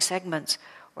boring segments,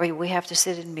 or we have to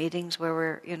sit in meetings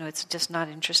where it's just not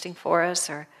interesting for us.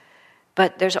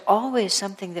 But there's always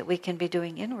something that we can be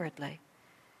doing inwardly.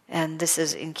 And this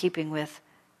is in keeping with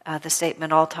the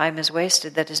statement, all time is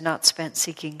wasted that is not spent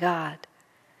seeking God.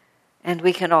 And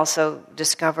we can also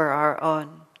discover our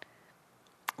own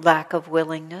lack of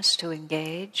willingness to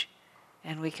engage.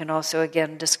 And we can also,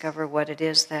 again, discover what it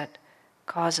is that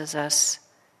causes us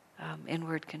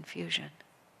inward confusion.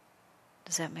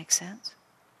 Does that make sense?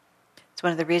 It's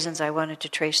one of the reasons I wanted to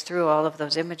trace through all of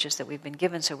those images that we've been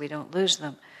given so we don't lose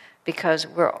them, because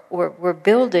we're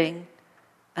building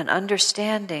an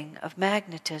understanding of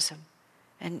magnetism.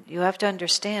 And you have to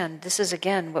understand, this is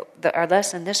again our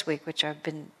lesson this week, which I've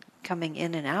been coming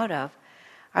in and out of.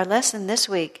 Our lesson this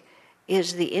week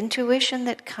is the intuition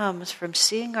that comes from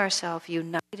seeing ourselves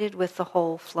united with the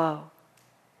whole flow.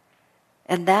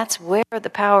 And that's where the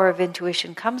power of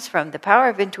intuition comes from. The power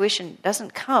of intuition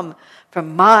doesn't come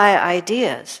from my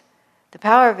ideas. The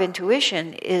power of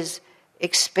intuition is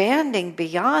expanding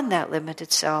beyond that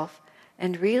limited self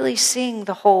and really seeing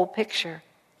the whole picture.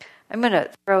 I'm going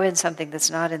to throw in something that's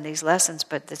not in these lessons,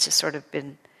 but that's just sort of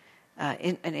been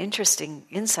an interesting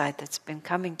insight that's been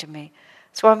coming to me.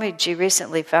 Swamiji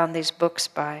recently found these books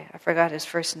by, I forgot his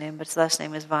first name, but his last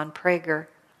name is von Prager.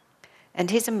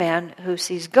 And he's a man who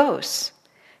sees ghosts.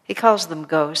 He calls them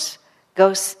ghosts.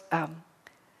 Ghosts,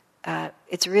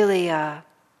 it's really,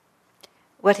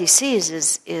 what he sees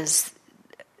is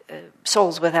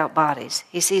souls without bodies.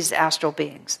 He sees astral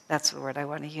beings. That's the word I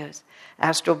want to use.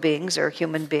 Astral beings are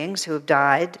human beings who have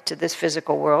died to this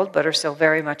physical world but are still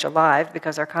very much alive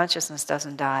because our consciousness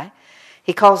doesn't die.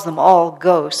 He calls them all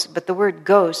ghosts, but the word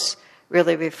ghosts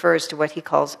really refers to what he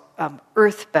calls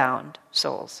earthbound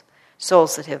souls.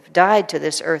 Souls that have died to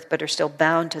this earth but are still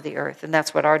bound to the earth. And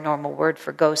that's what our normal word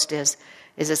for ghost is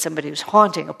that somebody who's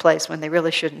haunting a place when they really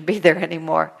shouldn't be there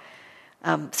anymore.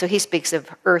 So he speaks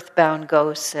of earthbound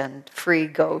ghosts and free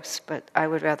ghosts, but I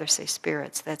would rather say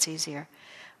spirits. That's easier.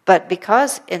 But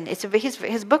because, and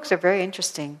his books are very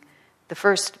interesting. The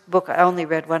first book, I only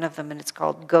read one of them, and it's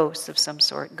called Ghosts of some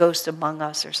sort, Ghost Among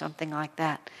Us or something like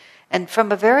that. And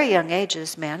from a very young age,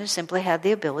 this man has simply had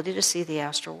the ability to see the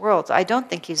astral worlds. I don't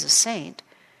think he's a saint.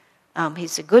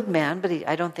 He's a good man, but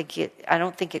I don't think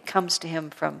it comes to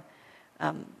him from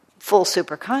full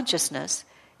superconsciousness.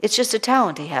 It's just a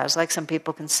talent he has, like some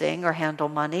people can sing or handle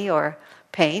money or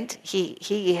paint.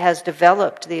 He has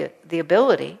developed the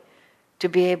ability to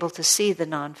be able to see the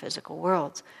non-physical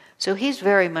worlds. So he's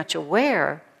very much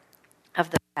aware of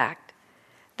the fact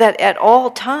that at all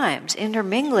times,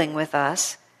 intermingling with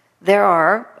us, there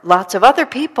are lots of other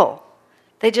people.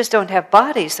 They just don't have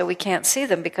bodies, so we can't see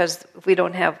them because we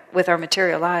don't have, with our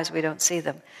material eyes, we don't see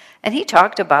them. And he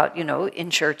talked about, in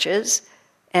churches,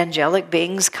 angelic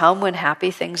beings come when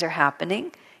happy things are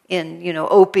happening. In,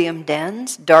 opium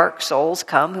dens, dark souls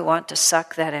come who want to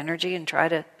suck that energy and try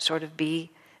to sort of be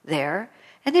there.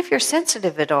 And if you're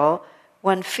sensitive at all,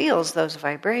 one feels those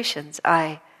vibrations.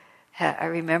 I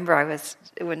remember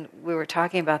when we were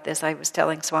talking about this, I was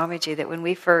telling Swamiji that when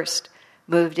we first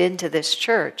moved into this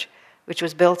church, which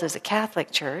was built as a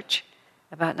Catholic church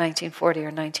about 1940 or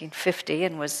 1950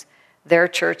 and was their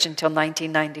church until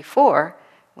 1994,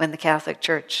 when the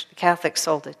Catholics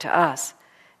sold it to us.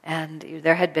 And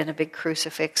there had been a big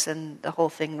crucifix and the whole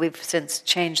thing. We've since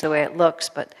changed the way it looks,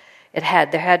 but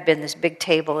there had been this big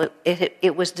table.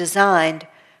 It was designed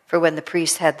for when the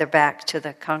priests had their back to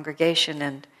the congregation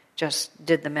and just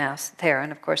did the Mass there.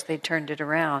 And of course they turned it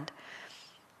around.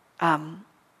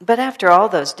 But after all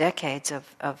those decades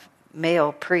of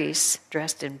male priests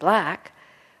dressed in black,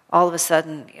 all of a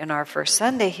sudden in our first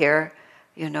Sunday here,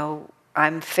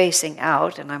 I'm facing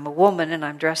out and I'm a woman and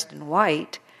I'm dressed in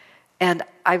white. And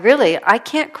I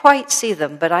can't quite see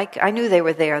them, but I knew they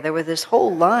were there. There were this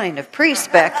whole line of priests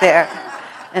back there.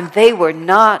 And they were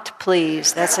not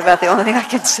pleased. That's about the only thing I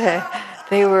can say.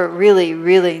 They were really,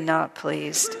 really not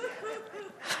pleased.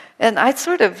 And I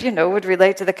sort of, would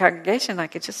relate to the congregation. I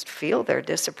could just feel their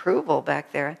disapproval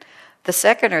back there. The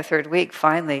second or third week,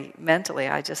 finally, mentally,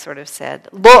 I just sort of said,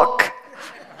 look,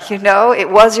 it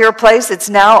was your place, it's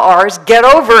now ours, get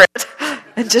over it.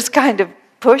 And just kind of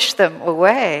push them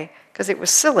away, because it was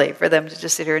silly for them to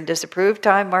just sit here and disapprove.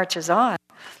 Time marches on.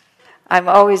 I'm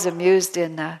always amused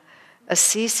in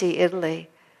Assisi, Italy.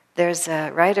 There's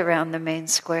right around the main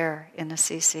square in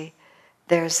Assisi,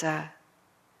 there's a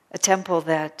temple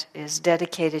that is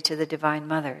dedicated to the Divine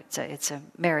Mother. It's a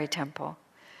Mary temple.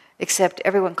 Except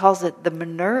everyone calls it the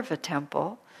Minerva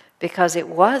temple because it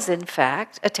was, in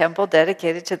fact, a temple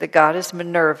dedicated to the goddess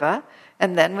Minerva.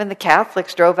 And then when the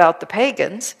Catholics drove out the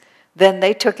pagans, then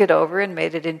they took it over and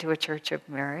made it into a Church of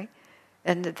Mary.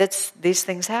 And these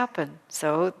things happen.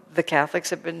 So the Catholics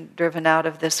have been driven out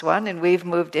of this one, and we've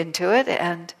moved into it,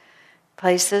 and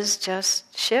places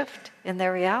just shift in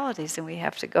their realities, and we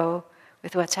have to go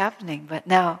with what's happening. But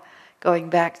now, going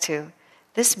back to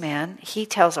this man, he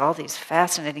tells all these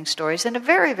fascinating stories in a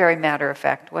very, very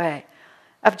matter-of-fact way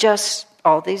of just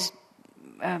all these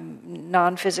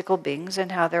non-physical beings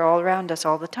and how they're all around us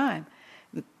all the time.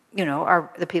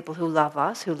 Are the people who love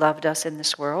us, who loved us in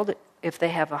this world, if they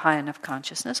have a high enough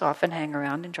consciousness, often hang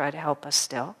around and try to help us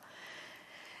still.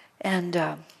 And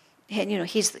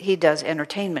he does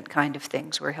entertainment kind of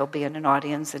things where he'll be in an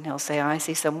audience and he'll say, I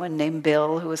see someone named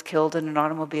Bill who was killed in an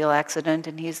automobile accident,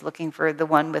 and he's looking for the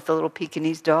one with the little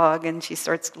Pekingese dog, and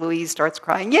Louise starts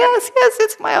crying, yes,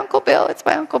 it's my Uncle Bill, it's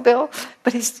my Uncle Bill.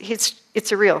 But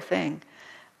it's a real thing.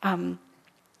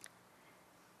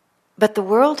 But the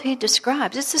world he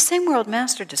describes, it's the same world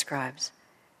Master describes,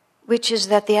 which is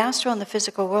that the astral and the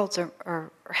physical worlds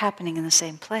are happening in the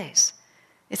same place.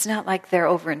 It's not like they're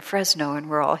over in Fresno and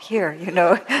we're all here,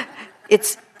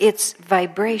 It's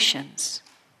vibrations.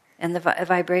 And the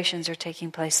vibrations are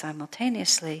taking place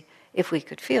simultaneously if we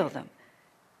could feel them,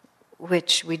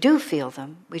 which we do feel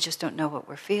them, we just don't know what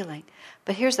we're feeling.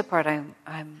 But here's the part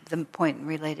the point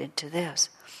related to this,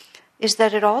 is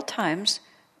that at all times,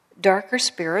 darker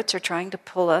spirits are trying to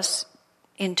pull us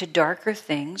into darker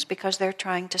things because they're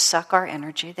trying to suck our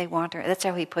energy. They want our, that's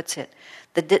how he puts it.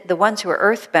 The ones who are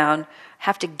earthbound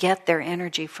have to get their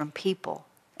energy from people.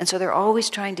 And so they're always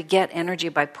trying to get energy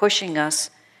by pushing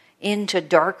us into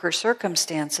darker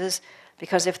circumstances,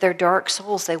 because if they're dark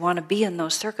souls, they want to be in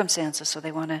those circumstances, so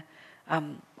they want to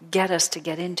get us to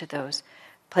get into those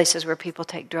places where people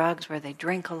take drugs, where they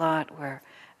drink a lot, where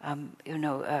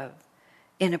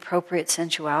inappropriate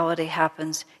sensuality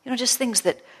happens. Just things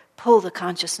that pull the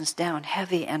consciousness down,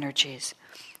 heavy energies.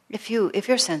 If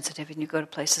you're sensitive and you go to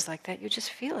places like that, you just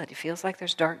feel it. It feels like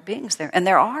there's dark beings there, and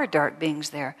there are dark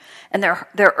beings there, and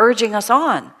they're urging us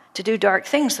on to do dark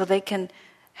things so they can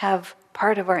have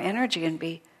part of our energy and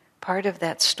be part of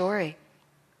that story.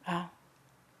 And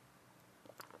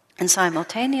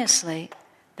simultaneously,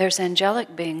 there's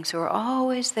angelic beings who are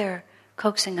always there,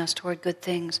 coaxing us toward good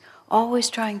things, always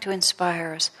trying to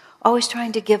inspire us, always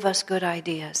trying to give us good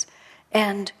ideas.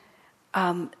 And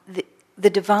the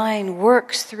divine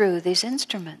works through these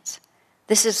instruments.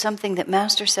 This is something that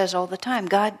Master says all the time.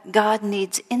 God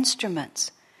needs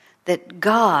instruments. That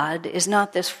God is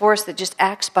not this force that just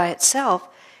acts by itself.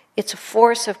 It's a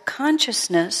force of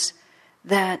consciousness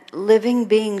that living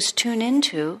beings tune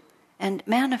into and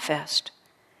manifest.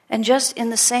 And just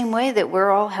in the same way that we're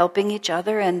all helping each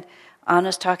other, and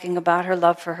Anna's talking about her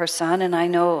love for her son, and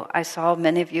I saw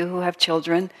many of you who have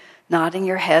children nodding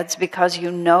your heads because you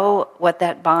know what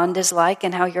that bond is like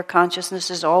and how your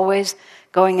consciousness is always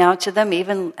going out to them,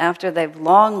 even after they've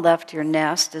long left your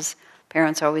nest. As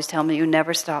parents always tell me, you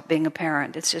never stop being a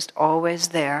parent. It's just always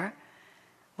there.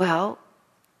 Well,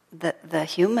 the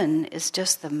human is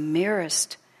just the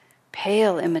merest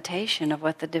pale imitation of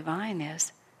what the divine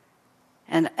is.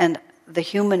 And the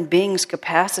human being's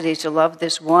capacity to love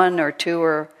this one or two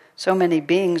or so many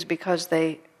beings because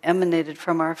they emanated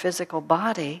from our physical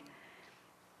body,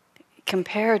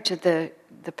 compared to the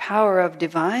power of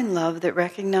divine love that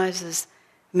recognizes,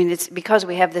 it's because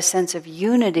we have this sense of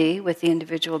unity with the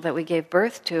individual that we gave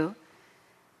birth to,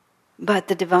 But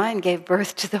the divine gave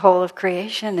birth to the whole of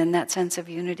creation, and that sense of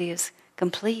unity is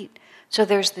complete. So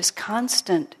there's this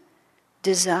constant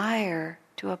desire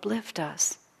to uplift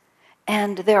us.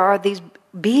 And there are these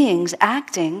beings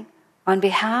acting on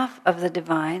behalf of the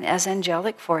divine as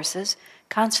angelic forces,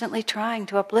 constantly trying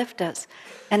to uplift us.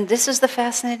 And this is the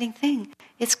fascinating thing.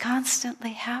 It's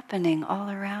constantly happening all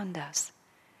around us.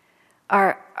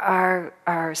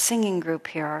 Our singing group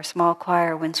here, our small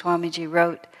choir, when Swamiji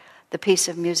wrote the piece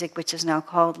of music which is now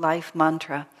called Life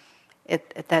Mantra,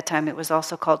 at that time it was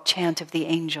also called Chant of the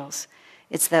Angels.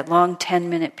 It's that long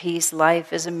 10-minute piece,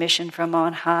 life is a mission from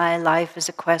on high, life is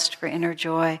a quest for inner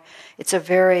joy. It's a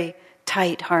very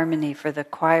tight harmony for the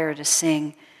choir to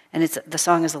sing, and the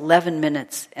song is 11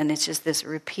 minutes, and it's just this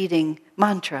repeating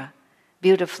mantra,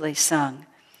 beautifully sung.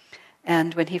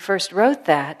 And when he first wrote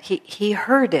that, he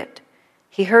heard it.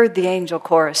 He heard the angel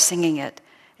chorus singing it,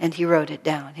 and he wrote it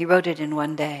down. He wrote it in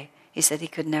one day. He said he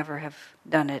could never have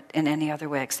done it in any other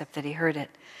way except that he heard it.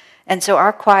 And so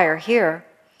our choir here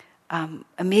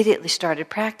immediately started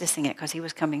practicing it because he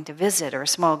was coming to visit, or a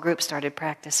small group started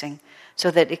practicing so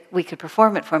that we could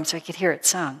perform it for him so he could hear it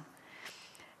sung.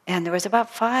 And there was about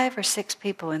 5 or 6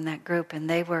 people in that group, and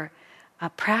they were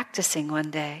practicing one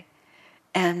day.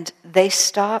 And they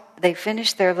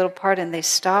finished their little part, and they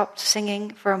stopped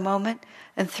singing for a moment,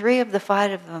 and 3 of the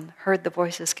 5 of them heard the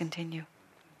voices continue.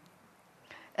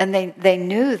 And they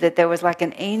knew that there was like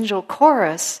an angel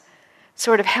chorus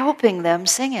sort of helping them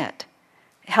sing it,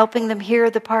 helping them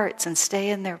hear the parts and stay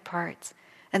in their parts.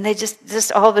 And they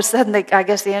just all of a sudden, I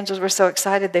guess the angels were so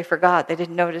excited they forgot. They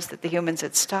didn't notice that the humans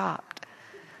had stopped.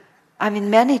 I mean,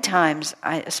 many times,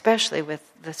 especially with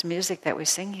this music that we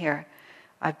sing here,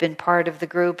 I've been part of the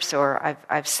groups, or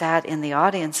I've sat in the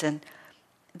audience, and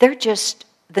they're just,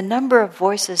 the number of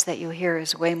voices that you hear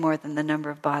is way more than the number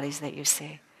of bodies that you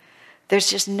see. There's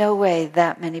just no way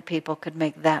that many people could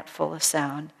make that full of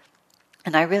sound.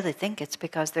 And I really think it's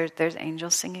because there's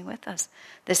angels singing with us.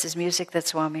 This is music that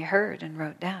Swami heard and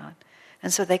wrote down.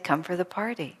 And so they come for the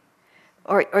party.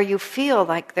 Or you feel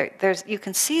like you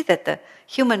can see that the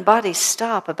human bodies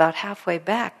stop about halfway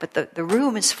back, but the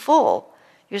room is full.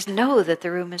 You just know that the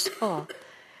room is full.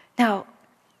 Now,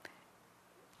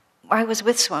 I was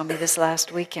with Swami this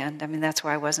last weekend. I mean, that's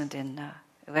why I wasn't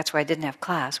that's why I didn't have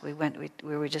class.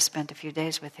 We just spent a few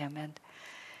days with him, and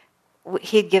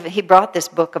he brought this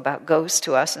book about ghosts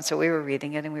to us, and so we were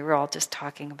reading it, and we were all just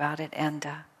talking about it, and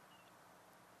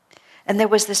there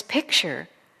was this picture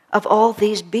of all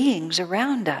these beings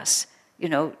around us,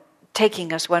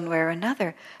 taking us one way or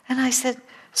another. And I said,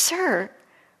 "Sir,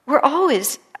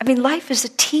 life is a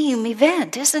team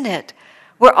event, isn't it?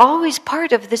 We're always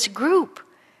part of this group."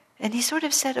 And he sort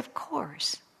of said, "Of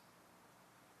course."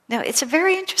 Now, it's a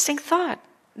very interesting thought.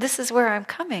 This is where I'm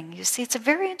coming. You see, it's a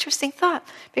very interesting thought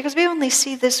because we only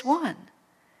see this one.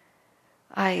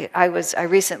 I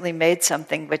recently made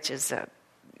something which is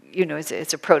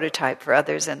it's a prototype for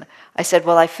others, and I said,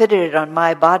 well, I fitted it on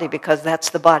my body because that's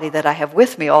the body that I have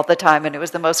with me all the time, and it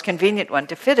was the most convenient one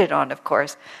to fit it on, of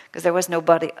course, because there was no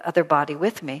other body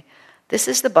with me. This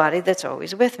is the body that's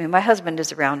always with me. My husband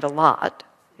is around a lot,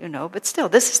 but still,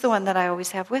 this is the one that I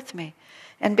always have with me.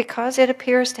 And because it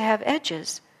appears to have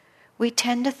edges, we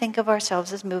tend to think of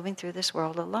ourselves as moving through this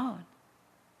world alone.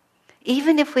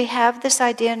 Even if we have this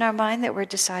idea in our mind that we're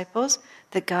disciples,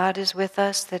 that God is with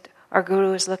us, that our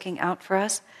Guru is looking out for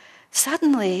us,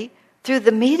 suddenly, through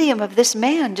the medium of this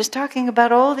man, just talking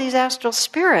about all these astral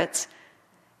spirits,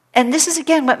 and this is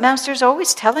again what Master is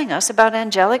always telling us about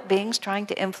angelic beings trying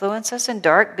to influence us and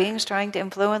dark beings trying to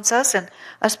influence us and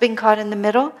us being caught in the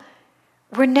middle,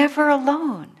 we're never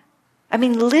alone. I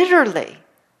mean, literally,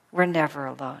 we're never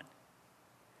alone.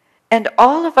 And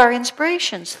all of our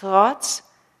inspirations, thoughts,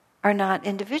 are not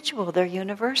individual, they're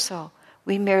universal.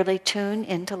 We merely tune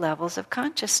into levels of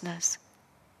consciousness.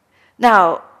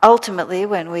 Now, ultimately,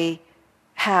 when we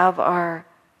have our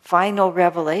final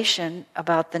revelation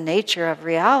about the nature of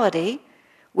reality,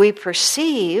 we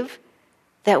perceive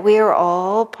that we are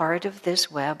all part of this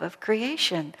web of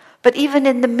creation. But even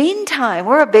in the meantime,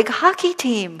 we're a big hockey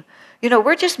team.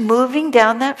 We're just moving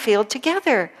down that field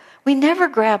together. We never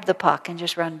grab the puck and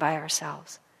just run by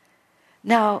ourselves.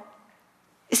 Now,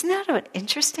 isn't that an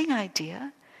interesting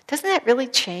idea? Doesn't that really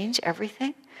change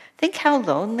everything? Think how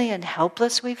lonely and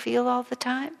helpless we feel all the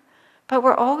time. But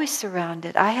we're always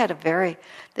surrounded.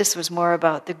 This was more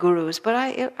about the gurus, but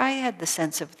I had the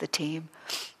sense of the team.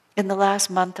 In the last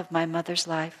month of my mother's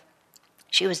life,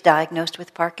 she was diagnosed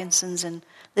with Parkinson's and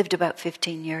lived about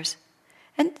 15 years.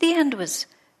 And the end was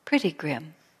pretty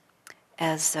grim,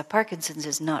 as Parkinson's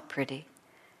is not pretty.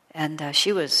 And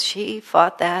she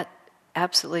fought that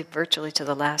absolutely virtually to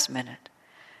the last minute.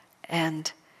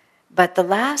 But the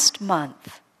last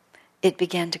month, it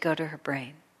began to go to her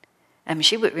brain. I mean,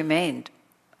 she remained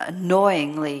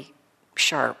annoyingly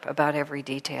sharp about every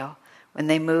detail. When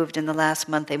they moved in the last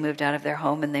month, they moved out of their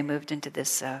home and they moved into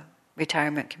this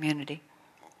retirement community.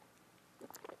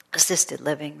 Assisted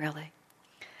living, really.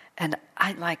 And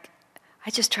I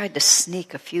just tried to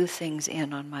sneak a few things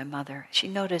in on my mother. She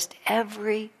noticed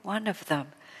every one of them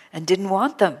and didn't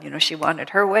want them. She wanted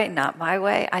her way, not my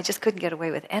way. I just couldn't get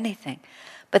away with anything.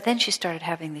 But then she started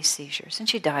having these seizures, and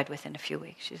she died within a few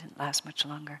weeks. She didn't last much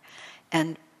longer.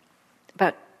 And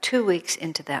about 2 weeks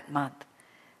into that month,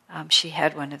 she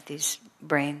had one of these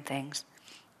brain things,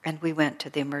 and we went to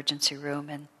the emergency room,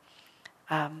 and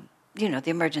the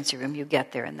emergency room, you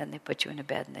get there and then they put you in a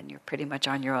bed and then you're pretty much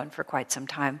on your own for quite some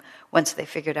time once they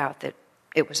figured out that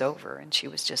it was over and she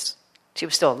was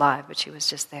still alive, but she was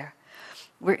just there.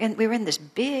 We were in this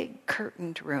big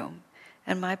curtained room,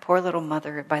 and my poor little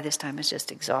mother by this time is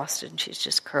just exhausted and she's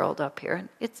just curled up here, and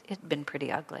it'd been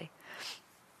pretty ugly.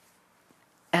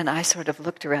 And I sort of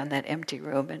looked around that empty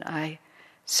room and I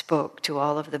spoke to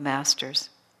all of the masters,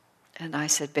 and I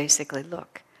said basically,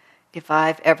 look, if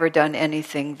I've ever done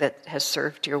anything that has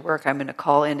served your work, I'm going to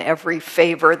call in every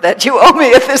favor that you owe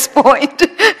me at this point.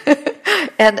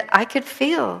 And I could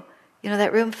feel,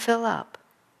 that room fill up.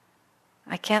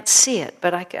 I can't see it,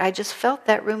 but I just felt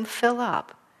that room fill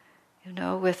up,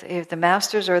 with the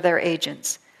masters or their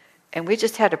agents. And we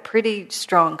just had a pretty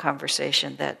strong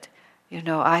conversation that,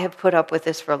 I have put up with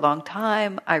this for a long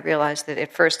time. I realized that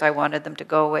at first I wanted them to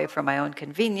go away for my own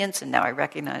convenience, and now I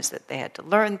recognize that they had to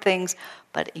learn things,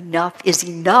 but enough is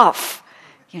enough.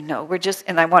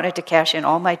 And I wanted to cash in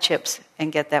all my chips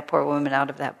and get that poor woman out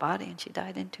of that body, and she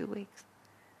died in 2 weeks.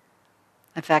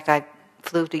 In fact, I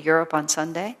flew to Europe on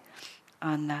Sunday.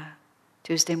 On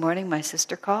Tuesday morning, my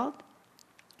sister called,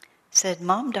 said,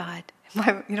 Mom died.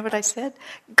 You know what I said?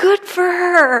 Good for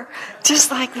her! Just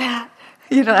like that.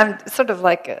 I'm sort of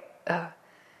like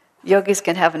yogis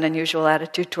can have an unusual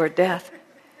attitude toward death.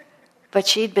 But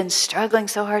she'd been struggling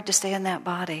so hard to stay in that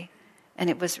body, and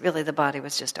it was really, the body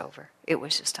was just over. It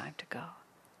was just time to go.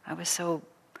 I was so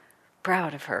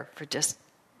proud of her for just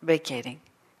vacating.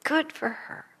 Good for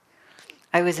her.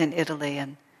 I was in Italy,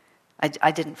 and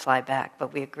I didn't fly back,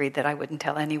 but we agreed that I wouldn't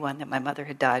tell anyone that my mother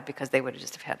had died because they would have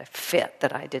just had a fit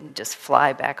that I didn't just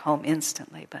fly back home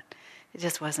instantly. But it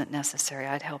just wasn't necessary.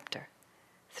 I'd helped her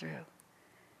through.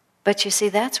 But you see,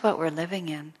 that's what we're living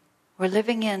in. We're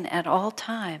living in, at all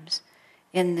times,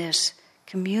 in this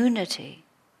community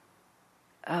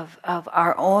of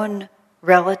our own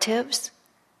relatives,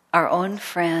 our own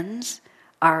friends,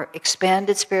 our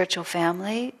expanded spiritual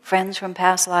family, friends from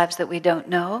past lives that we don't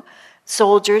know,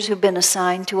 soldiers who've been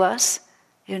assigned to us,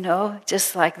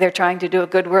 just like they're trying to do a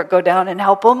good work, go down and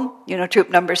help them. Troop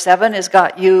number 7 has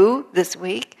got you this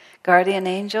week, guardian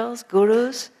angels,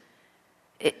 gurus.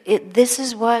 This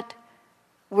is what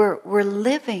we're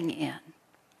living in.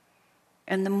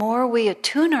 And the more we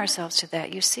attune ourselves to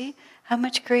that, you see how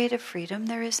much creative freedom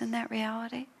there is in that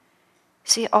reality?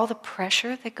 See all the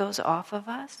pressure that goes off of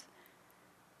us?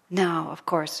 Now, of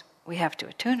course, we have to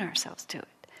attune ourselves to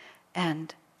it.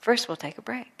 And first we'll take a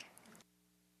break.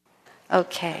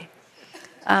 Okay.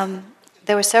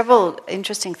 There were several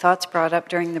interesting thoughts brought up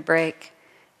during the break.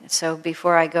 So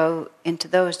before I go into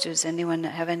those, does anyone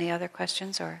have any other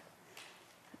questions or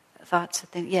thoughts?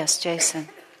 Yes, Jason.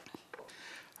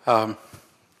 Over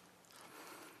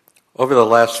the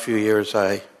last few years,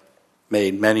 I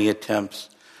made many attempts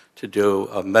to do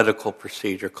a medical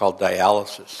procedure called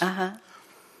dialysis. Uh-huh.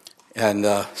 And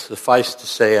suffice to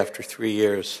say, after 3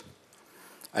 years,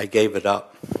 I gave it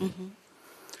up. Mm-hmm.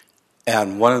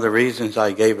 And one of the reasons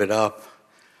I gave it up,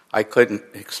 I couldn't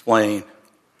explain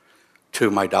to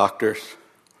my doctors.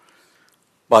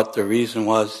 But the reason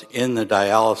was, in the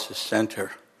dialysis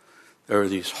center, there were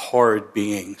these horrid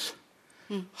beings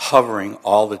hovering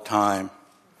all the time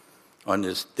on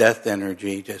this death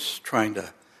energy, just trying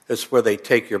to, that's where they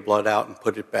take your blood out and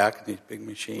put it back in these big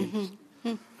machines.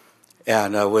 Mm-hmm.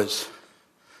 And I was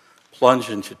plunged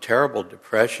into terrible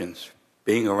depressions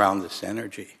being around this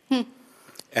energy.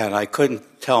 And I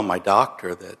couldn't tell my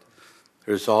doctor that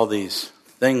there's all these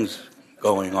things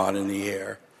going on in the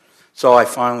air. So I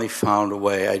finally found a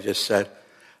way. I just said,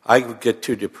 I would get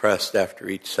too depressed after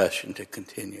each session to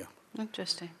continue.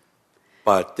 Interesting.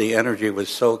 But the energy was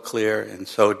so clear and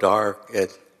so dark.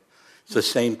 It's the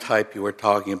same type you were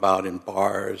talking about in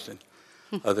bars and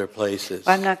other places.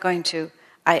 Well, I'm not going to.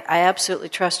 I absolutely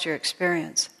trust your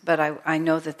experience, but I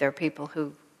know that there are people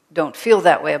who don't feel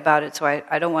that way about it, so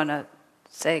I don't want to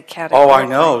say categorically. Oh, I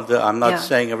know. I'm not Yeah.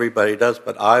 saying everybody does,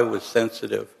 but I was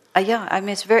sensitive. Yeah, I mean,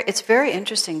 it's very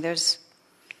interesting. There's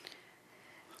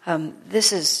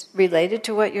this is related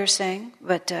to what you're saying,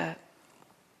 but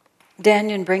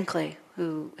Daniel Brinkley,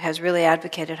 who has really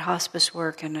advocated hospice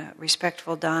work and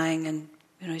respectful dying, and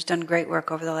he's done great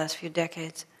work over the last few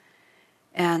decades,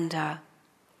 and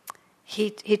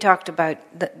he talked about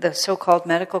the so-called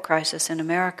medical crisis in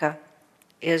America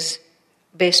is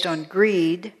based on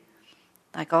greed,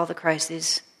 like all the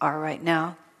crises are right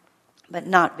now, but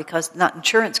not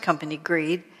insurance company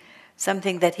greed,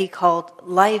 something that he called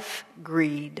life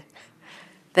greed,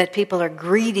 that people are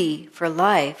greedy for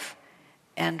life,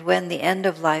 and when the end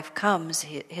of life comes,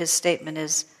 his statement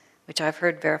is, which I've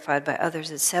heard verified by others,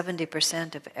 is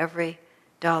 70% of every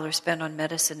dollar spent on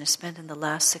medicine is spent in the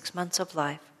last 6 months of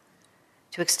life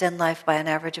to extend life by an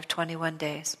average of 21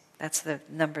 days. That's the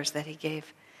numbers that he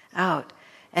gave out.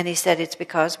 And he said it's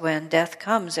because when death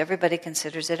comes, everybody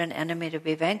considers it an enemy to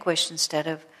be vanquished instead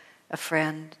of a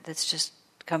friend that's just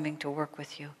coming to work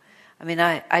with you. I mean,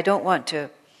 I don't want to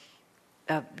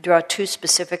draw too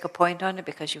specific a point on it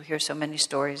because you hear so many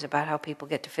stories about how people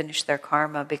get to finish their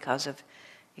karma because of,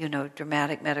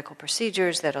 dramatic medical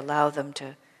procedures that allow them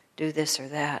to do this or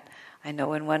that. I know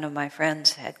when one of my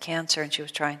friends had cancer and she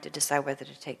was trying to decide whether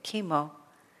to take chemo,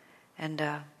 and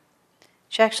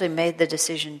she actually made the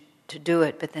decision to do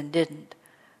it, but then didn't.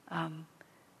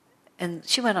 And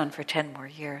she went on for 10 more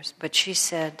years, but she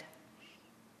said,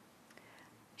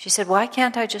 why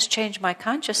can't I just change my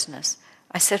consciousness?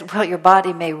 I said, well, your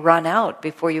body may run out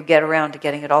before you get around to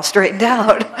getting it all straightened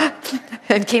out.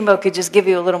 And chemo could just give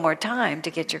you a little more time to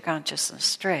get your consciousness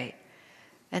straight.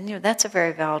 And that's a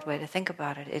very valid way to think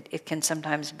about it. It can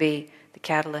sometimes be the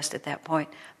catalyst at that point.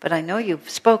 But I know you've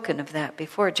spoken of that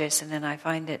before, Jason, and I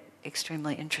find it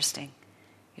extremely interesting.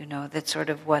 That's sort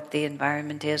of what the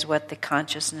environment is, what the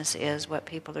consciousness is, what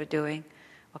people are doing,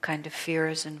 what kind of fear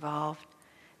is involved.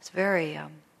 It's very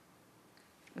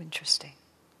interesting.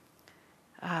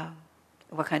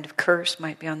 What kind of curse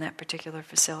might be on that particular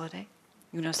facility?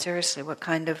 Seriously, what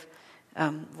kind of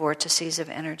vortices of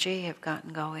energy have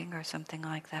gotten going or something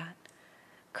like that?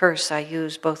 Curse I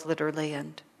use both literally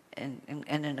and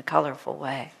in a colorful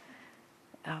way.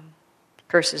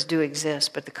 Curses do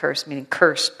exist, but the curse meaning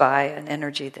cursed by an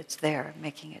energy that's there,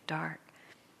 making it dark.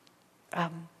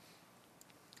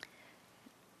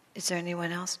 Is there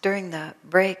anyone else? During the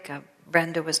break,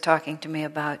 Brenda was talking to me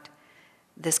about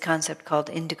this concept called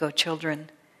indigo children,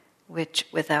 which,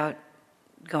 without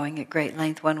going at great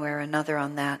length one way or another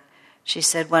on that, she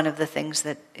said one of the things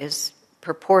that is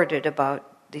purported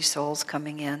about these souls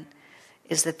coming in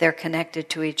is that they're connected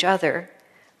to each other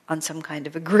on some kind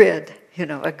of a grid,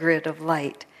 a grid of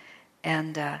light.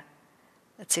 And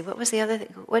let's see, what was the other thing?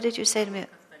 What did you say to me?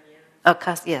 Oh,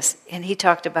 yes. And he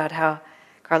talked about how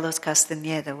Carlos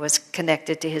Castañeda was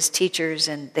connected to his teachers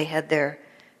and they had their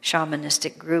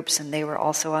shamanistic groups and they were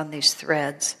also on these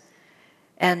threads.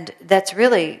 And that's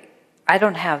really, I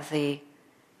don't have the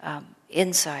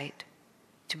insight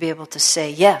to be able to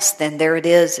say, yes, then there it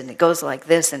is, and it goes like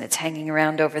this, and it's hanging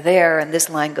around over there, and this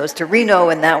line goes to Reno,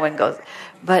 and that one goes.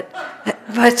 But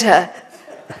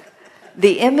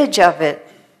the image of it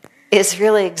is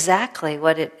really exactly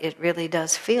what it really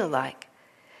does feel like.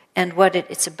 And what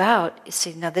it's about is,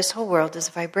 see, now this whole world is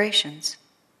vibrations.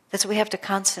 That's what we have to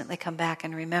constantly come back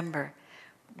and remember.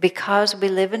 Because we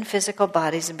live in physical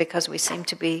bodies and because we seem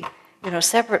to be,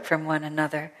 separate from one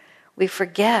another, we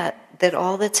forget that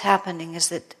all that's happening is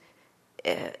that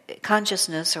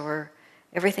consciousness or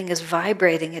everything is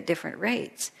vibrating at different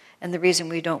rates. And the reason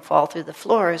we don't fall through the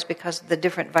floor is because the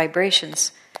different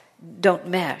vibrations don't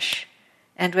mesh.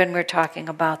 And when we're talking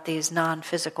about these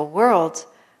non-physical worlds,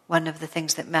 one of the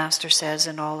things that Master says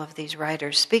and all of these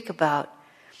writers speak about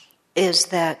is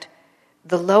that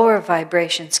the lower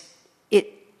vibrations,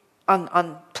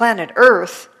 on planet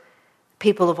Earth,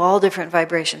 people of all different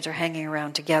vibrations are hanging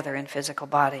around together in physical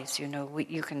bodies.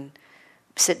 You can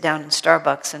sit down in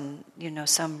Starbucks and,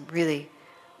 some really...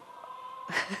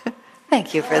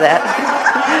 Thank you for that.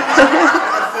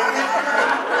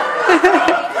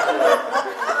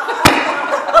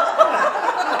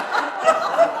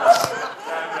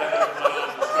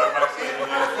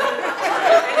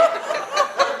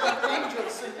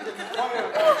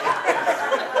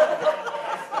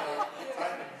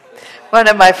 One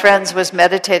of my friends was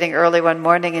meditating early one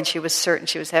morning and she was certain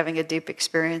she was having a deep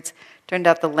experience. Turned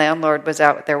out the landlord was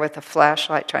out there with a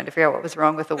flashlight trying to figure out what was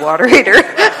wrong with the water heater.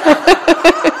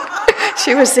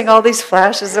 She was seeing all these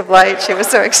flashes of light. She was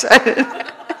so excited.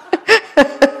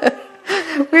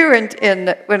 We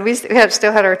were when we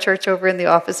still had our church over in the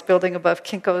office building above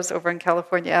Kinko's over on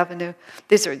California Avenue.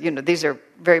 These are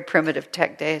very primitive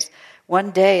tech days.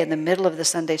 One day in the middle of the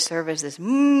Sunday service, this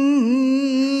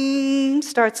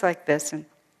starts like this, and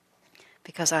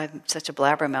because I'm such a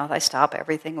blabbermouth, I stop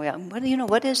everything.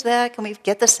 What is that? Can we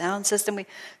get the sound system? We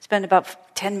spent about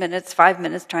 5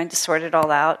 minutes trying to sort it all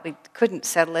out. We couldn't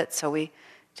settle it, so we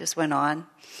just went on.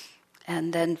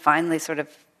 And then finally,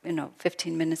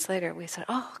 15 minutes later, we said,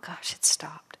 oh gosh, it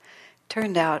stopped.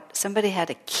 Turned out somebody had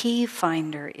a key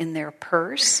finder in their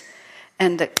purse,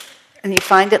 and you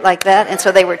find it like that, and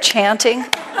so they were chanting.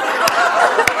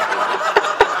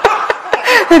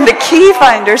 And the key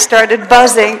finder started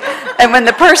buzzing, and when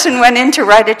the person went in to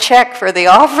write a check for the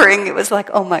offering, it was like,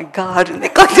 oh my God, and they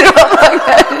clicked it up like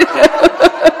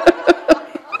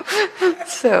that.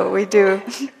 So we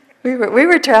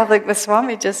were traveling with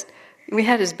Swami, we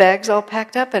had his bags all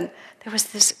packed up, and there was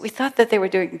this, we thought that they were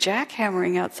doing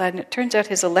jackhammering outside, and it turns out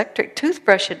his electric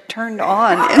toothbrush had turned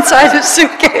on inside his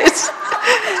suitcase.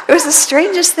 It was the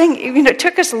strangest thing. It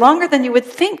took us longer than you would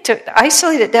think to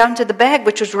isolate it down to the bag,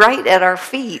 which was right at our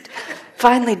feet.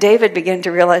 Finally, David began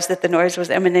to realize that the noise was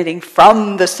emanating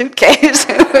from the suitcase.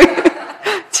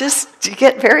 Just to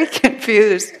get very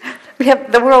confused. We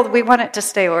have the world, we want it to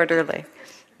stay orderly.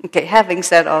 Okay, having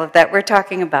said all of that, we're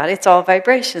talking about it's all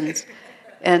vibrations.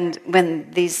 And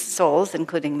when these souls,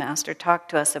 including Master, talk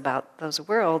to us about those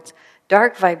worlds,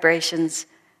 dark vibrations,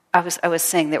 I was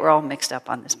saying that we're all mixed up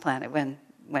on this planet when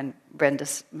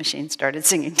Brenda's machine started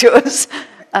singing to us.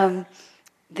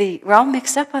 We're all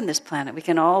mixed up on this planet. We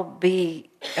can all be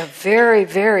a very,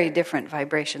 very different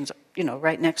vibrations,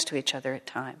 right next to each other at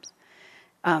times.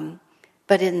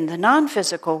 But in the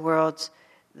non-physical worlds,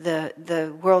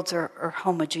 the worlds are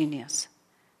homogeneous.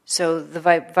 So the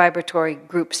vibratory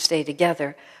groups stay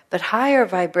together. But higher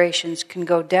vibrations can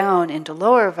go down into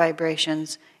lower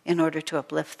vibrations in order to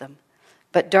uplift them.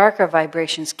 But darker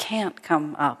vibrations can't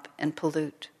come up and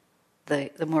pollute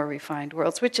the more refined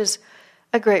worlds, which is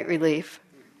a great relief.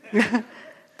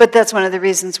 But that's one of the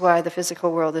reasons why the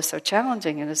physical world is so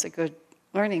challenging and is a good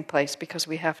learning place, because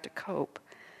we have to cope.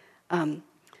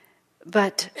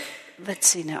 But let's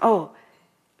see now.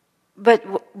 But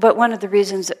one of the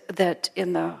reasons that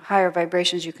in the higher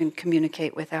vibrations you can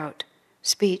communicate without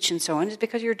speech and so on is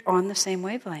because you're on the same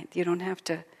wavelength. You don't have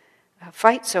to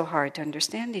fight so hard to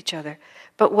understand each other.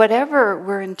 But whatever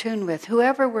we're in tune with,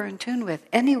 whoever we're in tune with,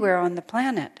 anywhere on the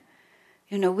planet,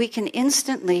 we can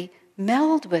instantly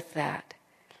meld with that,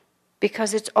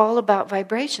 because it's all about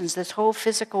vibrations. This whole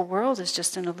physical world is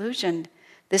just an illusion.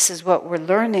 This is what we're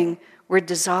learning. We're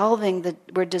dissolving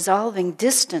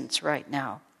distance right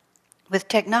now with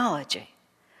technology.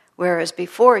 Whereas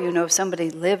before, if somebody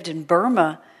lived in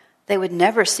Burma, they would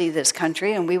never see this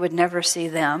country and we would never see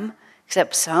them,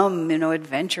 except some,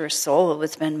 adventurous soul who would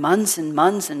spend months and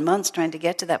months and months trying to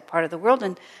get to that part of the world.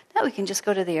 And now we can just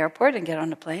go to the airport and get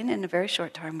on a plane. In a very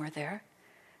short time, we're there.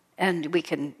 And we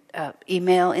can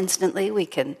email instantly. We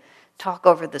can talk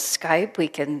over the Skype. We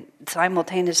can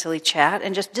simultaneously chat,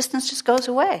 and distance just goes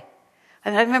away.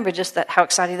 And I remember just how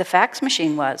exciting the fax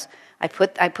machine was. I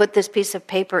put this piece of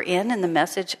paper in, and the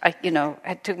message,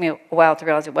 it took me a while to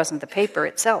realize it wasn't the paper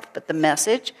itself, but the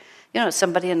message.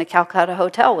 Somebody in the Calcutta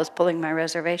hotel was pulling my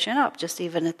reservation up, just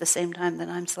even at the same time that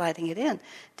I'm sliding it in.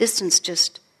 Distance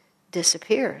just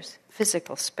disappears,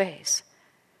 physical space.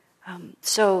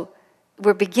 So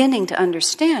we're beginning to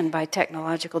understand by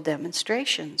technological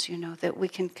demonstrations, that we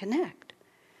can connect.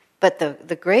 But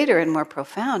the greater and more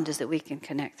profound is that we can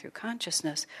connect through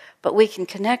consciousness. But we can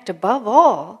connect above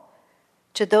all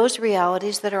to those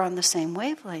realities that are on the same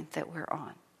wavelength that we're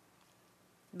on.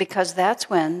 Because that's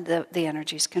when the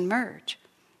energies can merge.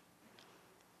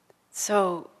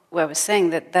 So I was saying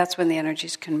that's when the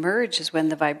energies can merge, is when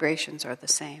the vibrations are the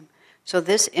same. So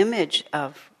this image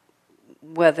of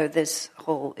whether this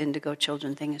whole indigo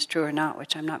children thing is true or not,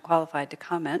 which I'm not qualified to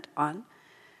comment on,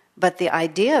 but the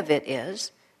idea of it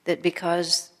is that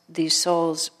because these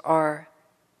souls are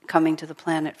coming to the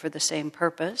planet for the same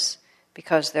purpose,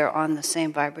 because they're on the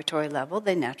same vibratory level,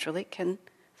 they naturally can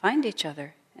find each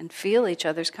other and feel each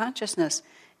other's consciousness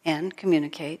and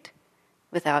communicate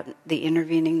without the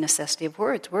intervening necessity of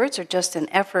words. Words are just an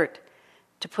effort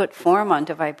to put form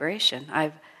onto vibration.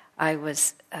 I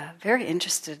was very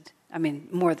interested,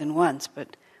 more than once,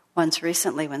 but once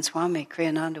recently when Swami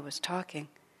Kriyananda was talking,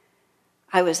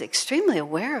 I was extremely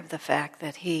aware of the fact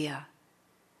that he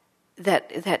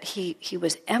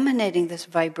was emanating this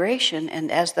vibration,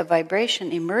 and as the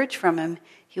vibration emerged from him,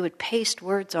 he would paste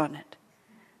words on it.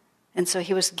 And so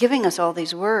he was giving us all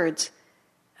these words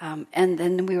And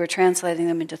then we were translating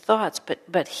them into thoughts,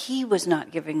 but he was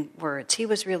not giving words. He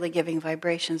was really giving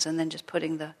vibrations and then just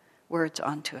putting the words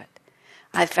onto it.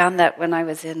 I found that when I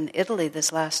was in Italy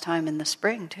this last time in the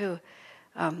spring too.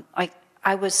 One night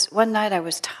I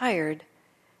was tired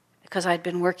because I'd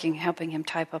been working, helping him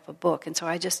type up a book, and so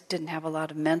I just didn't have a lot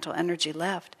of mental energy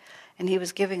left. And he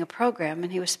was giving a program,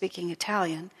 and he was speaking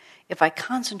Italian. If I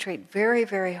concentrate very,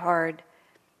 very hard,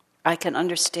 I can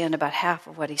understand about half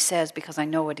of what he says because I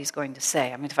know what he's going to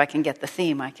say. I mean, if I can get the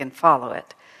theme, I can follow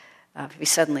it. If he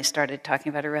suddenly started talking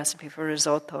about a recipe for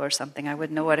risotto or something, I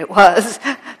wouldn't know what it was.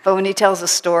 But when he tells a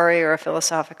story or a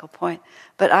philosophical point.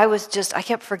 But I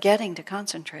kept forgetting to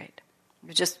concentrate.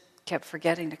 I just kept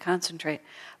forgetting to concentrate.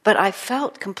 But I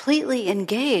felt completely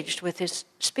engaged with his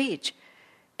speech.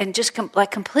 And just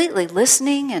completely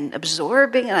listening and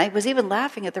absorbing, and I was even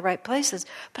laughing at the right places,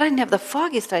 but I didn't have the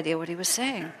foggiest idea what he was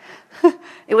saying.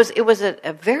 It was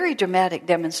a very dramatic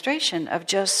demonstration of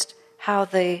just how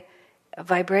the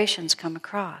vibrations come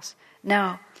across.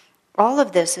 Now, all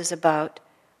of this is about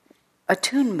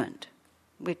attunement,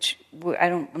 which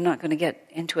I'm not going to get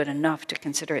into it enough to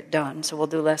consider it done, so we'll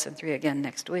do lesson 3 again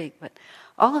next week, but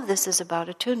all of this is about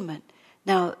attunement.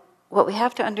 Now, what we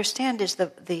have to understand is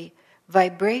the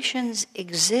vibrations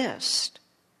exist,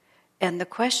 and the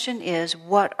question is,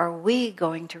 what are we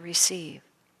going to receive?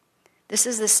 This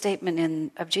is the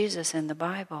statement of Jesus in the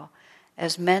Bible.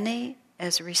 As many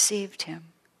as received him,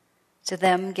 to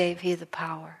them gave he the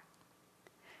power.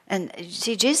 And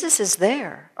see, Jesus is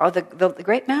there. Or the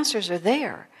great masters are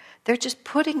there. They're just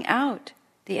putting out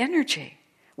the energy.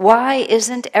 Why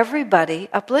isn't everybody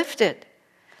uplifted?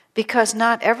 Because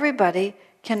not everybody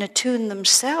can attune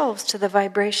themselves to the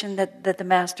vibration that the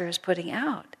master is putting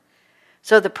out.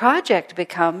 So the project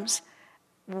becomes,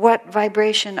 what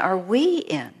vibration are we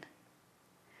in?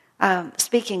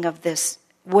 Speaking of this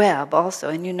web also,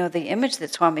 and you know the image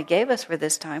that Swami gave us for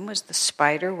this time was the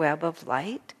spider web of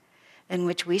light, in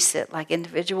which we sit like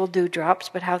individual dewdrops,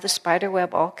 but how the spider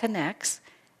web all connects,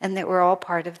 and that we're all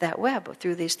part of that web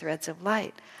through these threads of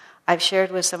light. I've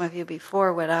shared with some of you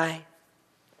before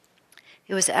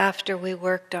it was after we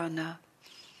worked on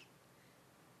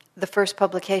the first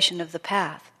publication of The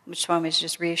Path, which Swami's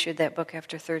just reissued that book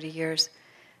after 30 years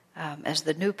as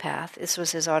The New Path. This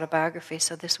was his autobiography,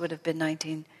 so this would have been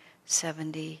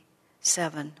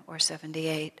 1977 or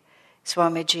 78.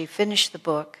 Swamiji finished the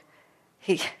book.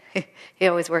 He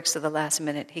always works to the last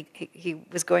minute. He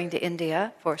was going to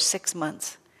India for 6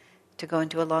 months to go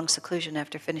into a long seclusion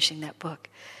after finishing that book.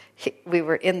 We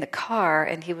were in the car,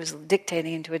 and he was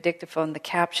dictating into a dictaphone the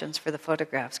captions for the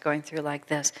photographs, going through like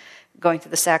this, going to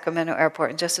the Sacramento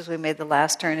airport, and just as we made the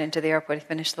last turn into the airport, he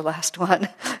finished the last one,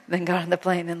 then got on the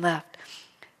plane and left.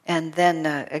 And then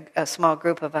a small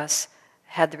group of us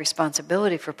had the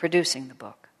responsibility for producing the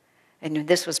book. And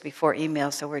this was before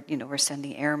email, so we're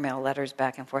sending airmail letters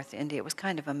back and forth to India. It was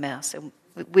kind of a mess. And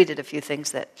we did a few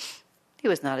things that he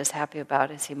was not as happy about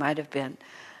as he might have been.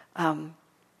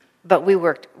 But we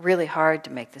worked really hard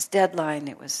to make this deadline.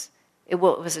 It was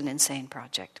an insane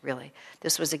project, really.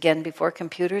 This was again before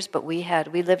computers, but we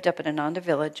lived up in Ananda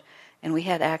Village, and we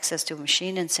had access to a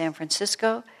machine in San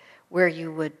Francisco where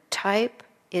you would type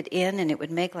it in, and it would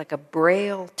make like a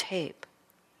Braille tape.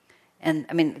 And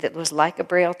it was like a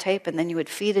Braille tape, and then you would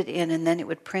feed it in, and then it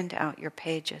would print out your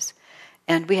pages.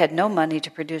 And we had no money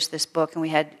to produce this book, and we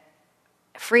had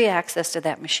free access to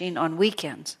that machine on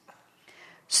weekends.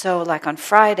 So like on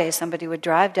Friday, somebody would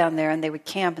drive down there and they would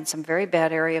camp in some very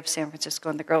bad area of San Francisco,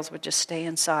 and the girls would just stay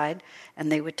inside,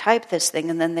 and they would type this thing,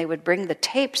 and then they would bring the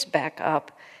tapes back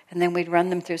up, and then we'd run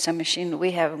them through some machine that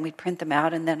we have, and we'd print them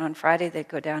out, and then on Friday they'd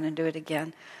go down and do it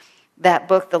again. That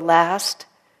book, the last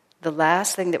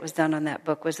thing that was done on that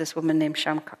book was this woman named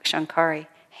Shankari,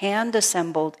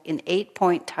 hand-assembled in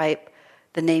 8-point type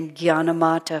the name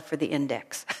Gyanamata for the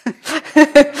index.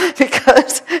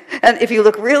 And if you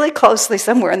look really closely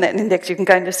somewhere in that index, you can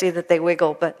kind of see that they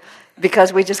wiggle, but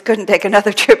because we just couldn't take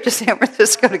another trip to San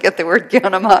Francisco to get the word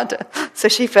Gyanamata. So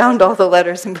she found all the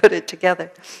letters and put it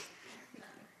together.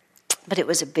 But it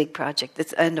was a big project. At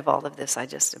the end of all of this,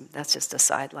 that's just a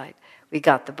sidelight. We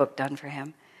got the book done for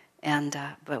him,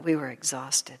 but we were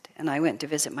exhausted. And I went to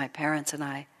visit my parents, and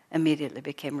I immediately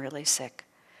became really sick.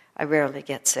 I rarely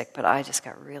get sick, but I just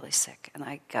got really sick. And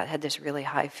I had this really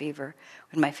high fever.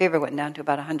 When my fever went down to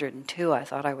about 102, I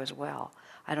thought I was well.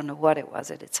 I don't know what it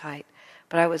was at its height.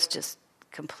 But I was just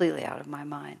completely out of my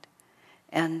mind.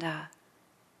 And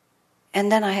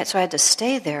then I had to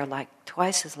stay there like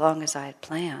twice as long as I had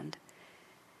planned.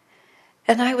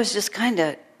 And I was just kind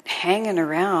of hanging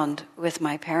around with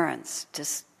my parents,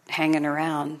 just hanging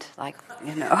around like,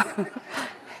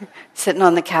 sitting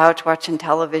on the couch watching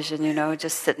television,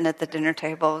 just sitting at the dinner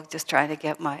table, just trying to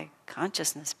get my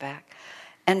consciousness back.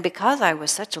 And because I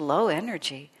was such a low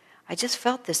energy, I just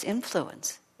felt this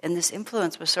influence. And this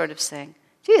influence was sort of saying,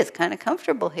 gee, it's kind of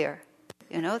comfortable here.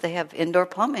 They have indoor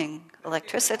plumbing,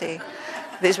 electricity.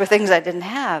 These were things I didn't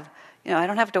have. I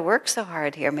don't have to work so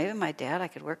hard here. Maybe my dad, I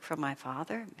could work for my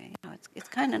father. It's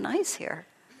kind of nice here.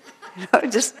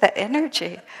 Just that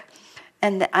energy.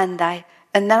 And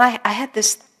then I had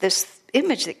this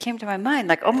image that came to my mind,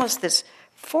 like almost this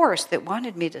force that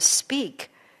wanted me to speak,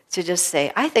 to just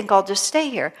say, I think I'll just stay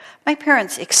here. My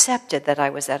parents accepted that I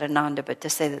was at Ananda, but to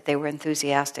say that they were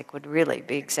enthusiastic would really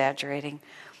be exaggerating.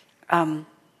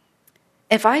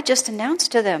 If I just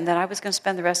announced to them that I was going to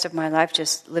spend the rest of my life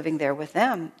just living there with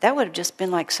them, that would have just been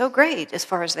like so great as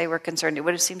far as they were concerned. It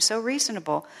would have seemed so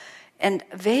reasonable. And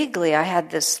vaguely I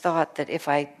had this thought that if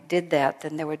I did that,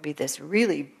 then there would be this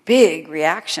really big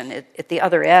reaction at the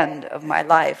other end of my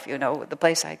life, the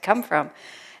place I'd come from.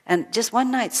 And just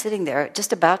one night sitting there,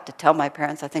 just about to tell my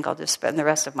parents, I think I'll just spend the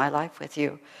rest of my life with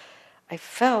you, I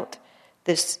felt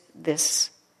this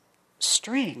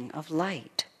string of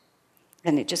light.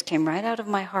 And it just came right out of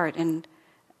my heart. And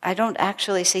I don't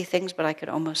actually see things, but I could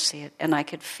almost see it. And I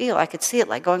could see it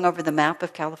like going over the map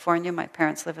of California. My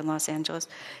parents live in Los Angeles.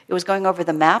 It was going over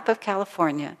the map of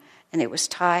California, and it was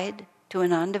tied to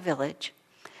Ananda Village.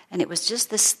 And it was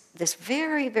just this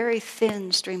very, very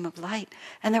thin stream of light.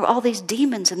 And there were all these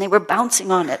demons, and they were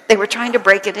bouncing on it. They were trying to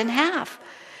break it in half.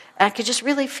 And I could just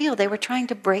really feel they were trying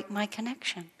to break my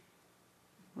connection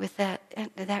with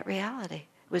that reality.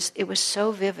 It was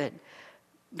so vivid,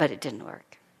 but it didn't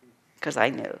work because I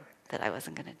knew that I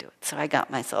wasn't going to do it. So I got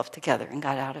myself together and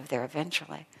got out of there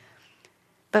eventually.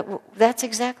 But that's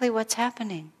exactly what's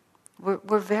happening.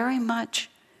 We're very much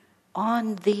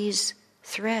on these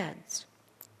threads.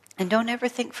 And don't ever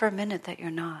think for a minute that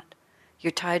you're not.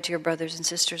 You're tied to your brothers and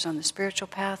sisters on the spiritual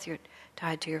path. You're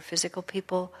tied to your physical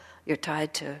people. You're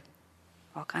tied to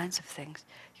all kinds of things.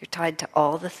 You're tied to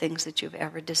all the things that you've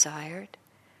ever desired.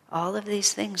 All of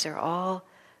these things are all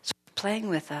sort of playing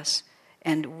with us.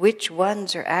 And which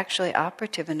ones are actually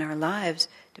operative in our lives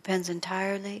depends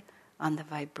entirely on the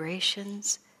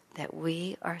vibrations that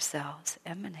we ourselves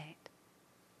emanate.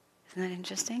 Isn't that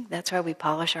interesting? That's why we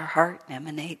polish our heart and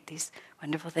emanate these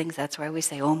wonderful things. That's why we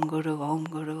say Om Guru, Om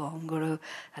Guru, Om Guru.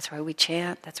 That's why we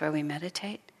chant. That's why we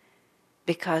meditate.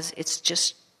 Because it's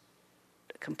just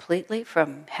completely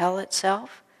from hell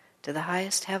itself to the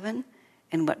highest heaven,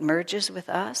 and what merges with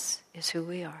us is who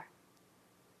we are.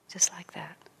 Just like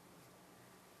that.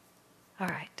 All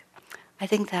right. I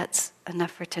think that's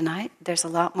enough for tonight. There's a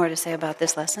lot more to say about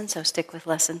this lesson, so stick with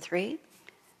lesson 3,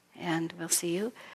 and we'll see you.